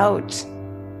without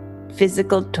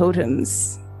physical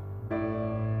totems.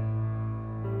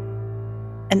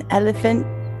 An elephant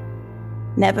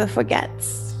never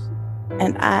forgets.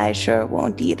 And I sure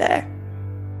won't either.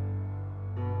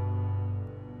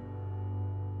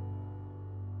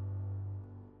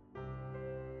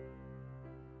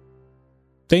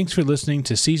 Thanks for listening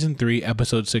to Season 3,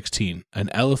 Episode 16, An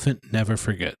Elephant Never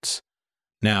Forgets.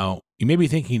 Now, you may be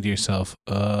thinking to yourself,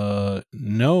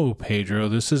 no, Pedro,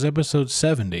 this is Episode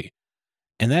 70.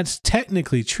 And that's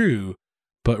technically true,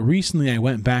 but recently I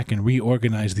went back and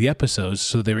reorganized the episodes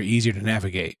so they were easier to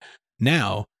navigate.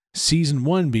 Now, Season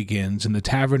 1 begins in the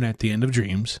tavern at the end of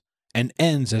Dreams, and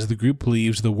ends as the group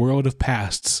leaves the world of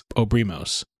pasts,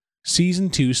 Obrimos. Season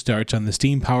 2 starts on the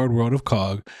steam-powered world of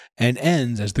Cog, and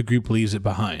ends as the group leaves it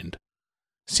behind.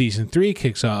 Season 3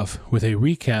 kicks off with a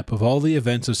recap of all the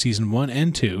events of Season 1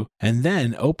 and 2, and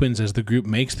then opens as the group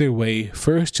makes their way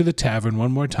first to the tavern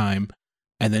one more time,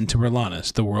 and then to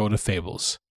Relanis, the world of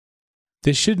fables.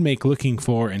 This should make looking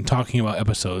for and talking about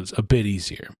episodes a bit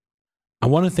easier. I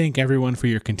want to thank everyone for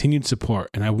your continued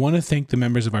support, and I want to thank the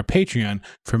members of our Patreon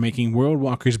for making World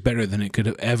Walkers better than it could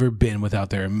have ever been without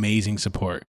their amazing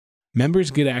support.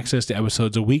 Members get access to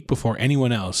episodes a week before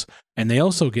anyone else, and they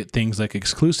also get things like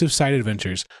exclusive side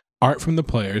adventures, art from the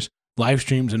players, live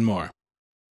streams, and more.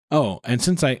 Oh, and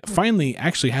since I finally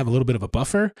actually have a little bit of a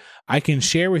buffer, I can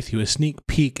share with you a sneak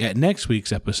peek at next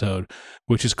week's episode,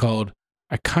 which is called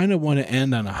I Kinda Want to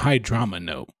End on a High Drama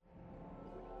Note.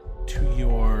 To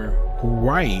your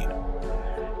right,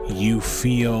 you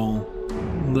feel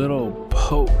little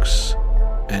pokes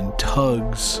and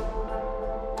tugs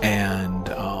and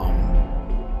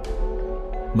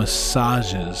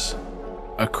massages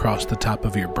across the top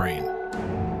of your brain.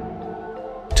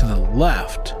 To the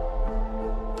left,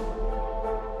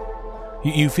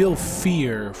 you feel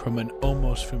fear from an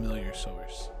almost familiar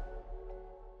source.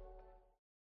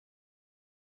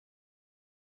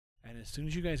 And as soon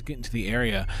as you guys get into the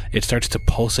area, it starts to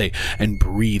pulsate and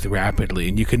breathe rapidly.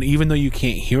 And you can, even though you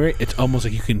can't hear it, it's almost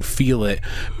like you can feel it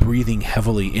breathing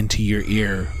heavily into your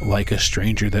ear like a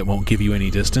stranger that won't give you any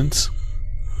distance.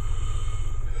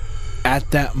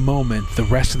 At that moment, the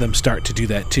rest of them start to do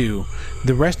that too.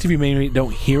 The rest of you maybe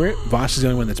don't hear it. Voss is the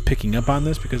only one that's picking up on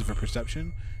this because of her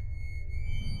perception.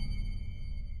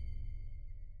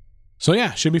 So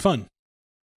yeah, should be fun.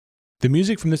 The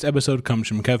music from this episode comes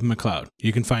from Kevin MacLeod.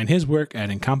 You can find his work at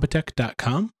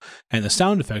incompetech.com, and the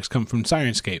sound effects come from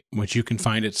Sirenscape, which you can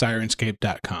find at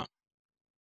sirenscape.com.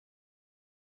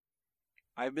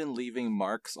 I've been leaving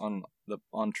marks on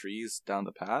trees down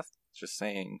the path. Just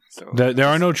saying. So There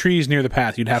are no trees near the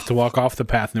path. You'd have to walk off the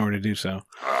path in order to do so.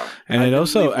 And it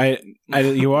also,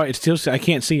 it's still, I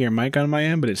can't see your mic on my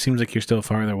end, but it seems like you're still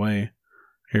farther away.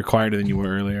 You're quieter than you were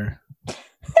earlier.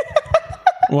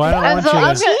 Well, I don't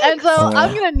want you to...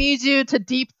 I'm gonna need you to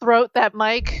deep throat that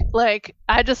mic. Like,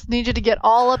 I just need you to get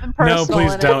all up and personal. No,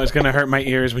 please don't. It's gonna hurt my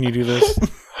ears when you do this.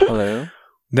 Hello?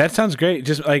 That sounds great.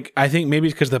 Just like, I think maybe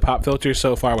because the pop filter is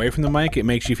so far away from the mic, it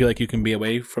makes you feel like you can be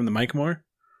away from the mic more.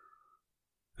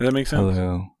 Does that make sense?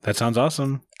 Hello. That sounds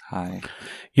awesome. Hi.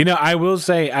 You know, I will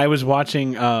say I was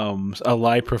watching a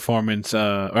live performance.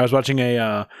 I was watching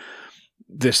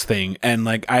this thing, and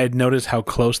like I had noticed how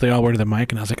close they all were to the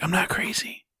mic, and I was like, I'm not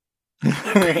crazy. I'm not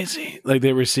crazy. Like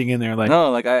they were singing there, like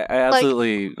no, like I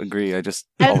absolutely agree. I just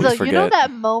always forget. You know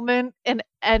that moment in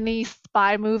any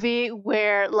spy movie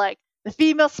where like the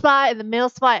female spy and the male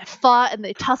spy fought and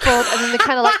they tussled and then they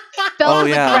kind of like fell on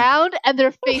the ground and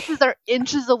their faces are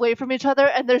inches away from each other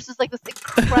and there's just like this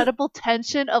incredible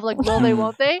tension of like, will they,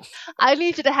 won't they? I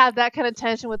need you to have that kind of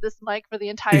tension with this mic for the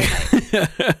entire night.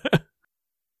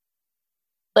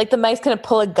 Like the mic's gonna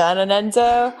pull a gun on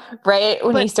Enzo, right?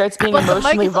 When he starts being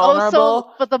emotionally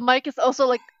vulnerable. But the mic is also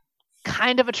like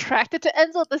kind of attracted to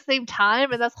Enzo at the same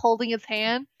time, and that's holding its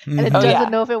hand, and it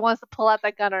doesn't know if it wants to pull out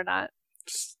that gun or not.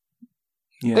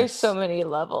 Yes. There's so many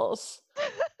levels.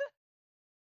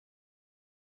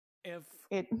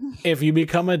 If you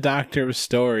become a doctor of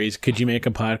stories, could you make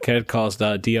a podcast called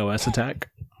DOS Attack?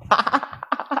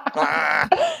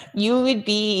 You would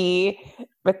be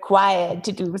required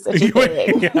to do such a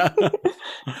thing.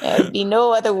 There would be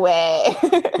no other way.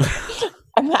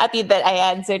 I'm happy that I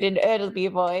answered in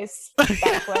Ertleby voice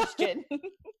that question.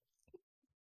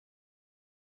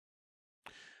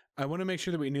 I want to make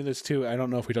sure that we knew this too. I don't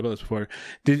know if we talked about this before.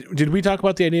 Did we talk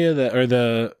about the idea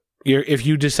that if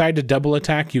you decide to double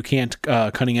attack, you can't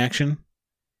cunning action?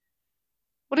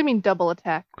 What do you mean double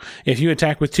attack? If you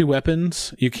attack with two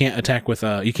weapons, you can't attack with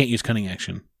you can't use cunning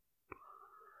action.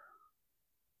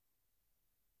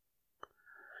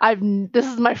 This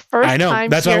is my first time. I know.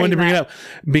 That's why I wanted to bring hearing it up,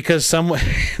 because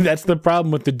that's the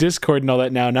problem with the Discord and all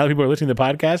that now. Now that people are listening to the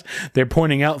podcast, they're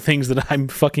pointing out things that I'm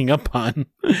fucking up on.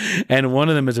 And one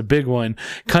of them is a big one.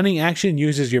 Cunning action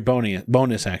uses your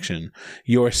bonus action.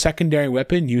 Your secondary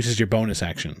weapon uses your bonus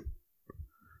action.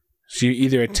 So you're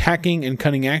either attacking and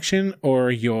cunning action,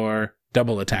 or you're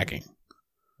double attacking.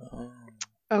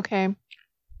 Okay.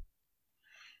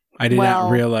 I did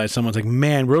not realize. Someone's like,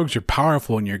 man, rogues are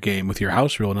powerful in your game with your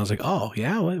house rule. And I was like, oh,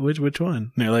 yeah? Which one?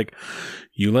 And they're like,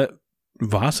 you let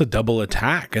Vasa double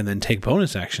attack and then take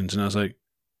bonus actions. And I was like,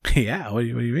 yeah, what do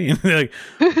you mean? They're like,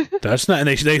 that's not... And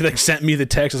they like sent me the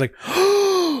text. I was like,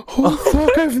 oh,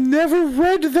 fuck, I've never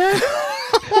read that.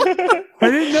 I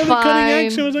didn't know the cutting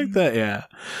action was like that. Yeah.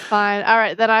 Fine. All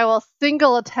right, then I will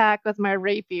single attack with my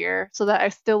rapier so that I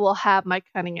still will have my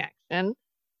cunning action,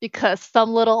 because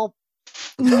some little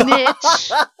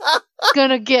snitch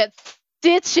gonna get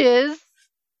stitches.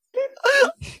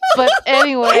 But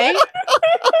anyway,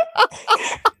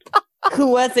 Who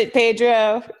was it,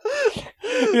 Pedro?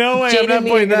 No way, I'm not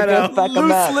pointing that out.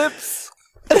 Loose lips.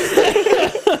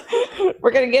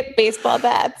 We're gonna get baseball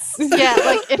bats. yeah,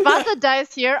 like if Vasa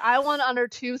dies here, I want on her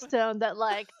tombstone that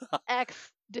like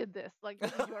X did this. Like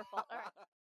this is your fault. All right.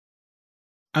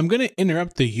 I'm going to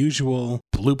interrupt the usual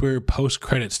blooper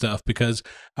post-credit stuff because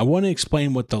I want to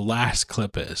explain what the last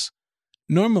clip is.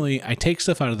 Normally, I take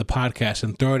stuff out of the podcast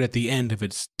and throw it at the end if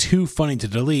it's too funny to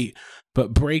delete,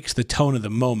 but breaks the tone of the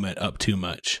moment up too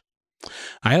much.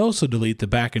 I also delete the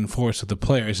back and forth of the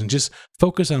players and just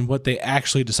focus on what they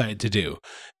actually decided to do.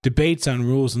 Debates on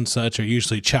rules and such are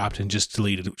usually chopped and just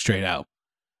deleted straight out.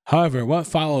 However, what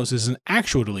follows is an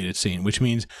actual deleted scene, which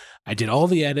means I did all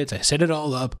the edits, I set it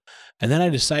all up, and then I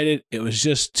decided it was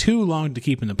just too long to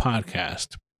keep in the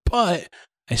podcast, but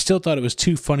I still thought it was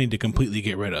too funny to completely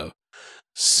get rid of.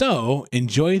 So,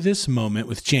 enjoy this moment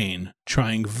with Jane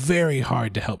trying very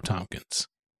hard to help Tompkins.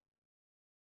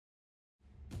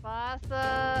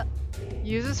 Vasa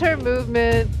uses her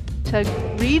movement to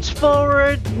reach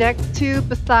forward next to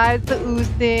besides the ooze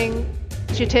thing.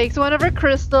 She takes one of her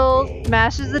crystals,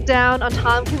 smashes it down on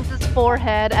Tompkins'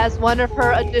 forehead as one of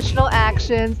her additional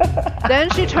actions. Then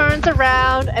she turns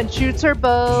around and shoots her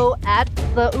bow at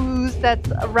the ooze that's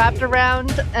wrapped around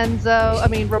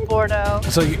Roborto.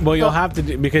 So, you'll have to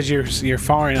do, because you're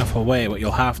far enough away, what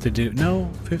you'll have to do...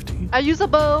 No, 15. I use a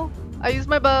bow. I use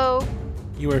my bow.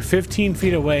 You were 15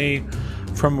 feet away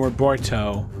from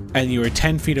Roborto, and you were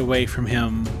 10 feet away from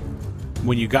him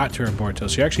when you got to Roborto.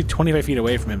 So you're actually 25 feet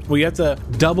away from him. Well, you have to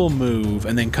double move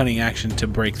and then cunning action to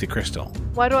break the crystal.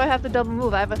 Why do I have to double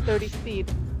move? I have a 30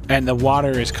 speed. And the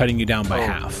water is cutting you down by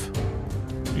half.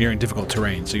 You're in difficult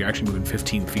terrain, so you're actually moving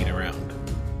 15 feet around.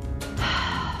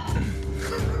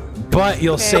 But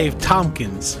you'll save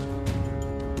Tompkins.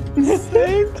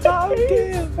 Save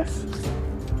Tompkins!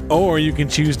 Or you can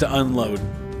choose to unload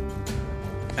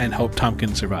and hope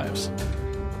Tompkins survives.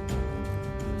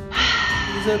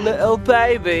 He's a little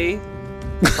baby.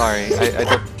 Sorry,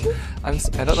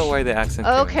 I don't know why the accent.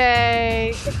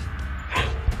 Okay.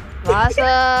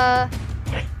 Vasa,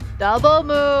 double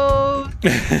move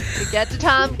to get to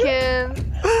Tompkins.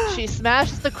 She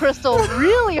smashes the crystal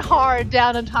really hard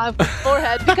down on Tompkins'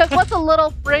 forehead because what's a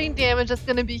little brain damage that's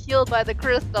going to be healed by the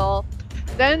crystal?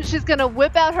 Then she's going to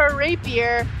whip out her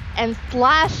rapier and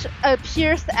slash a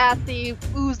pierce at the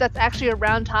ooze that's actually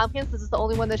around Tompkins. This is the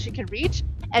only one that she can reach.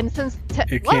 And since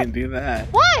you can't do that.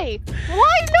 Why?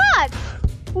 Why not?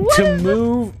 What to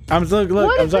move, I'm sorry.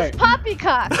 This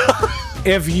poppycock?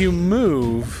 If you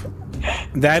move,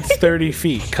 that's 30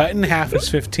 feet. Cut in half is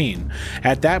 15.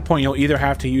 At that point, you'll either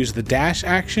have to use the dash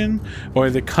action or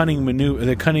the cunning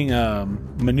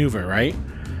maneuver, right?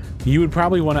 You would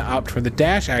probably want to opt for the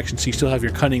dash action so you still have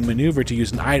your cunning maneuver to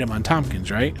use an item on Tompkins,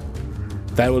 right?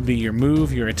 That would be your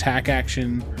move, your attack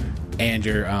action, and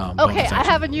your okay, I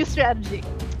have a new strategy.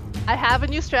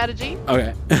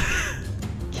 Okay.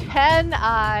 Can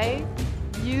I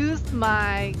use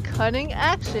my cunning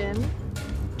action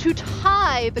to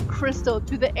tie the crystal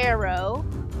to the arrow,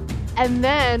 and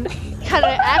then can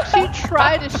I actually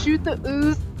try to shoot the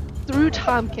ooze through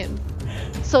Tompkins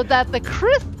so that the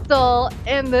crystal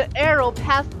and the arrow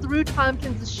pass through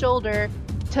Tompkins' shoulder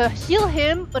to heal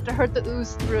him, but to hurt the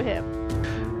ooze through him?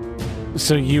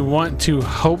 So you want to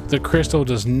hope the crystal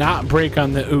does not break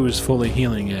on the ooze, fully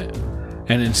healing it,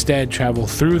 and instead travel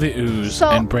through the ooze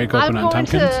and break open on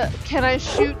Tompkins? Can I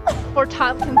shoot for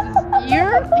Tompkins'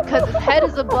 ear? Because his head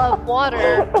is above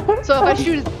water. So if I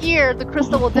shoot his ear, the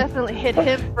crystal will definitely hit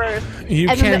him first. You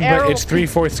can, but it's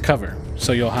 3/4 cover.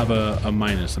 So you'll have a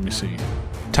minus. Let me see.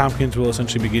 Tompkins will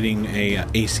essentially be getting a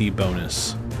AC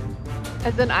bonus.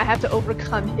 As in, I have to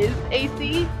overcome his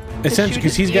AC? Essentially,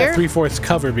 because he's ear? got 3/4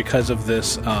 cover because of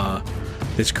this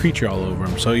this creature all over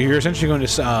him. So you're essentially going to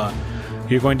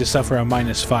suffer a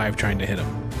 -5 trying to hit him.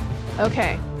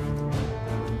 Okay.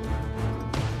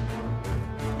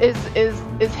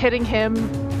 Is hitting him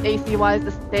AC wise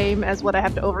the same as what I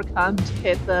have to overcome to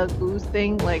hit the ooze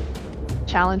thing, like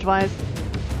challenge wise?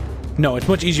 No, it's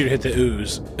much easier to hit the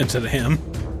ooze instead of him.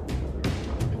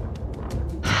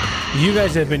 You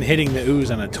guys have been hitting the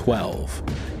ooze on a 12.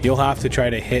 You'll have to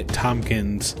try to hit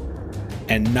Tompkins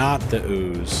and not the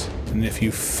ooze. And if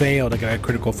you fail to get a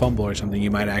critical fumble or something,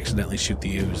 you might accidentally shoot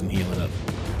the ooze and heal it up.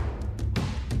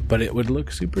 But it would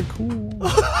look super cool.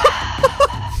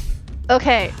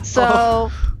 Okay,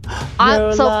 so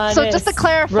so just to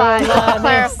clarify,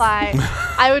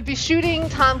 I would be shooting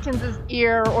Tompkins'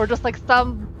 ear or just like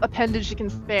some appendage you can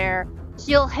spare,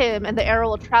 heal him, and the arrow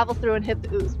will travel through and hit the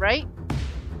ooze, right?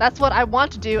 That's what I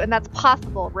want to do, and that's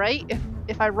possible, right?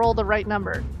 If I roll the right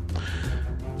number.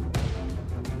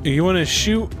 You want to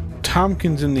shoot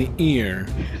Tompkins in the ear.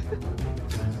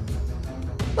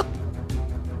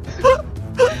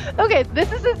 Okay,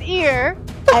 this is his ear.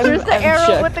 There's the arrow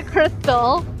shook. with the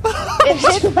crystal. It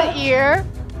hits the ear.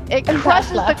 It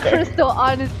crushes the laughter. crystal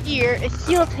on his ear. It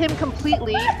heals him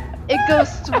completely. It goes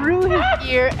through his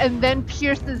ear and then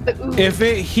pierces the ooze. If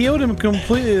it healed him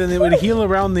completely, then it would heal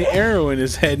around the arrow in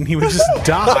his head and he would just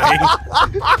die.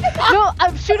 No,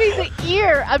 I'm shooting the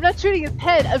ear. I'm not shooting his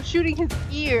head. I'm shooting his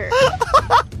ear.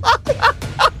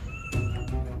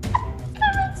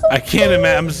 I can't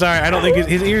imagine. I'm sorry. I don't think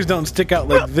his ears don't stick out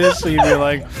like this, so you'd be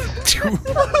like...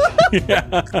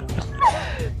 yeah.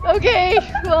 Okay,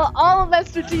 well, all of that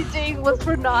strategizing was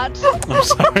for naught. I'm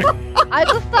sorry. I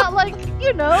just thought, like,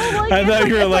 you know, like... I thought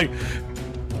you were like...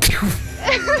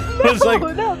 It's like...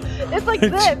 No, it's like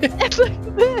this. It's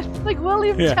like this. Like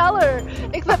William Yeah. Teller.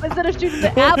 Except instead of shooting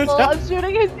the apple, I'm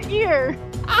shooting his ear.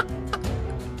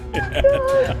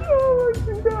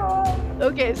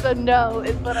 Okay, so no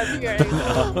is what I'm hearing.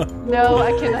 No,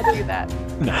 I cannot do that.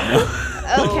 No.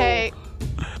 Okay.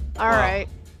 Alright.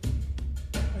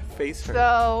 My face hurt.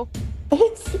 So,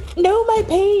 Know my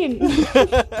pain.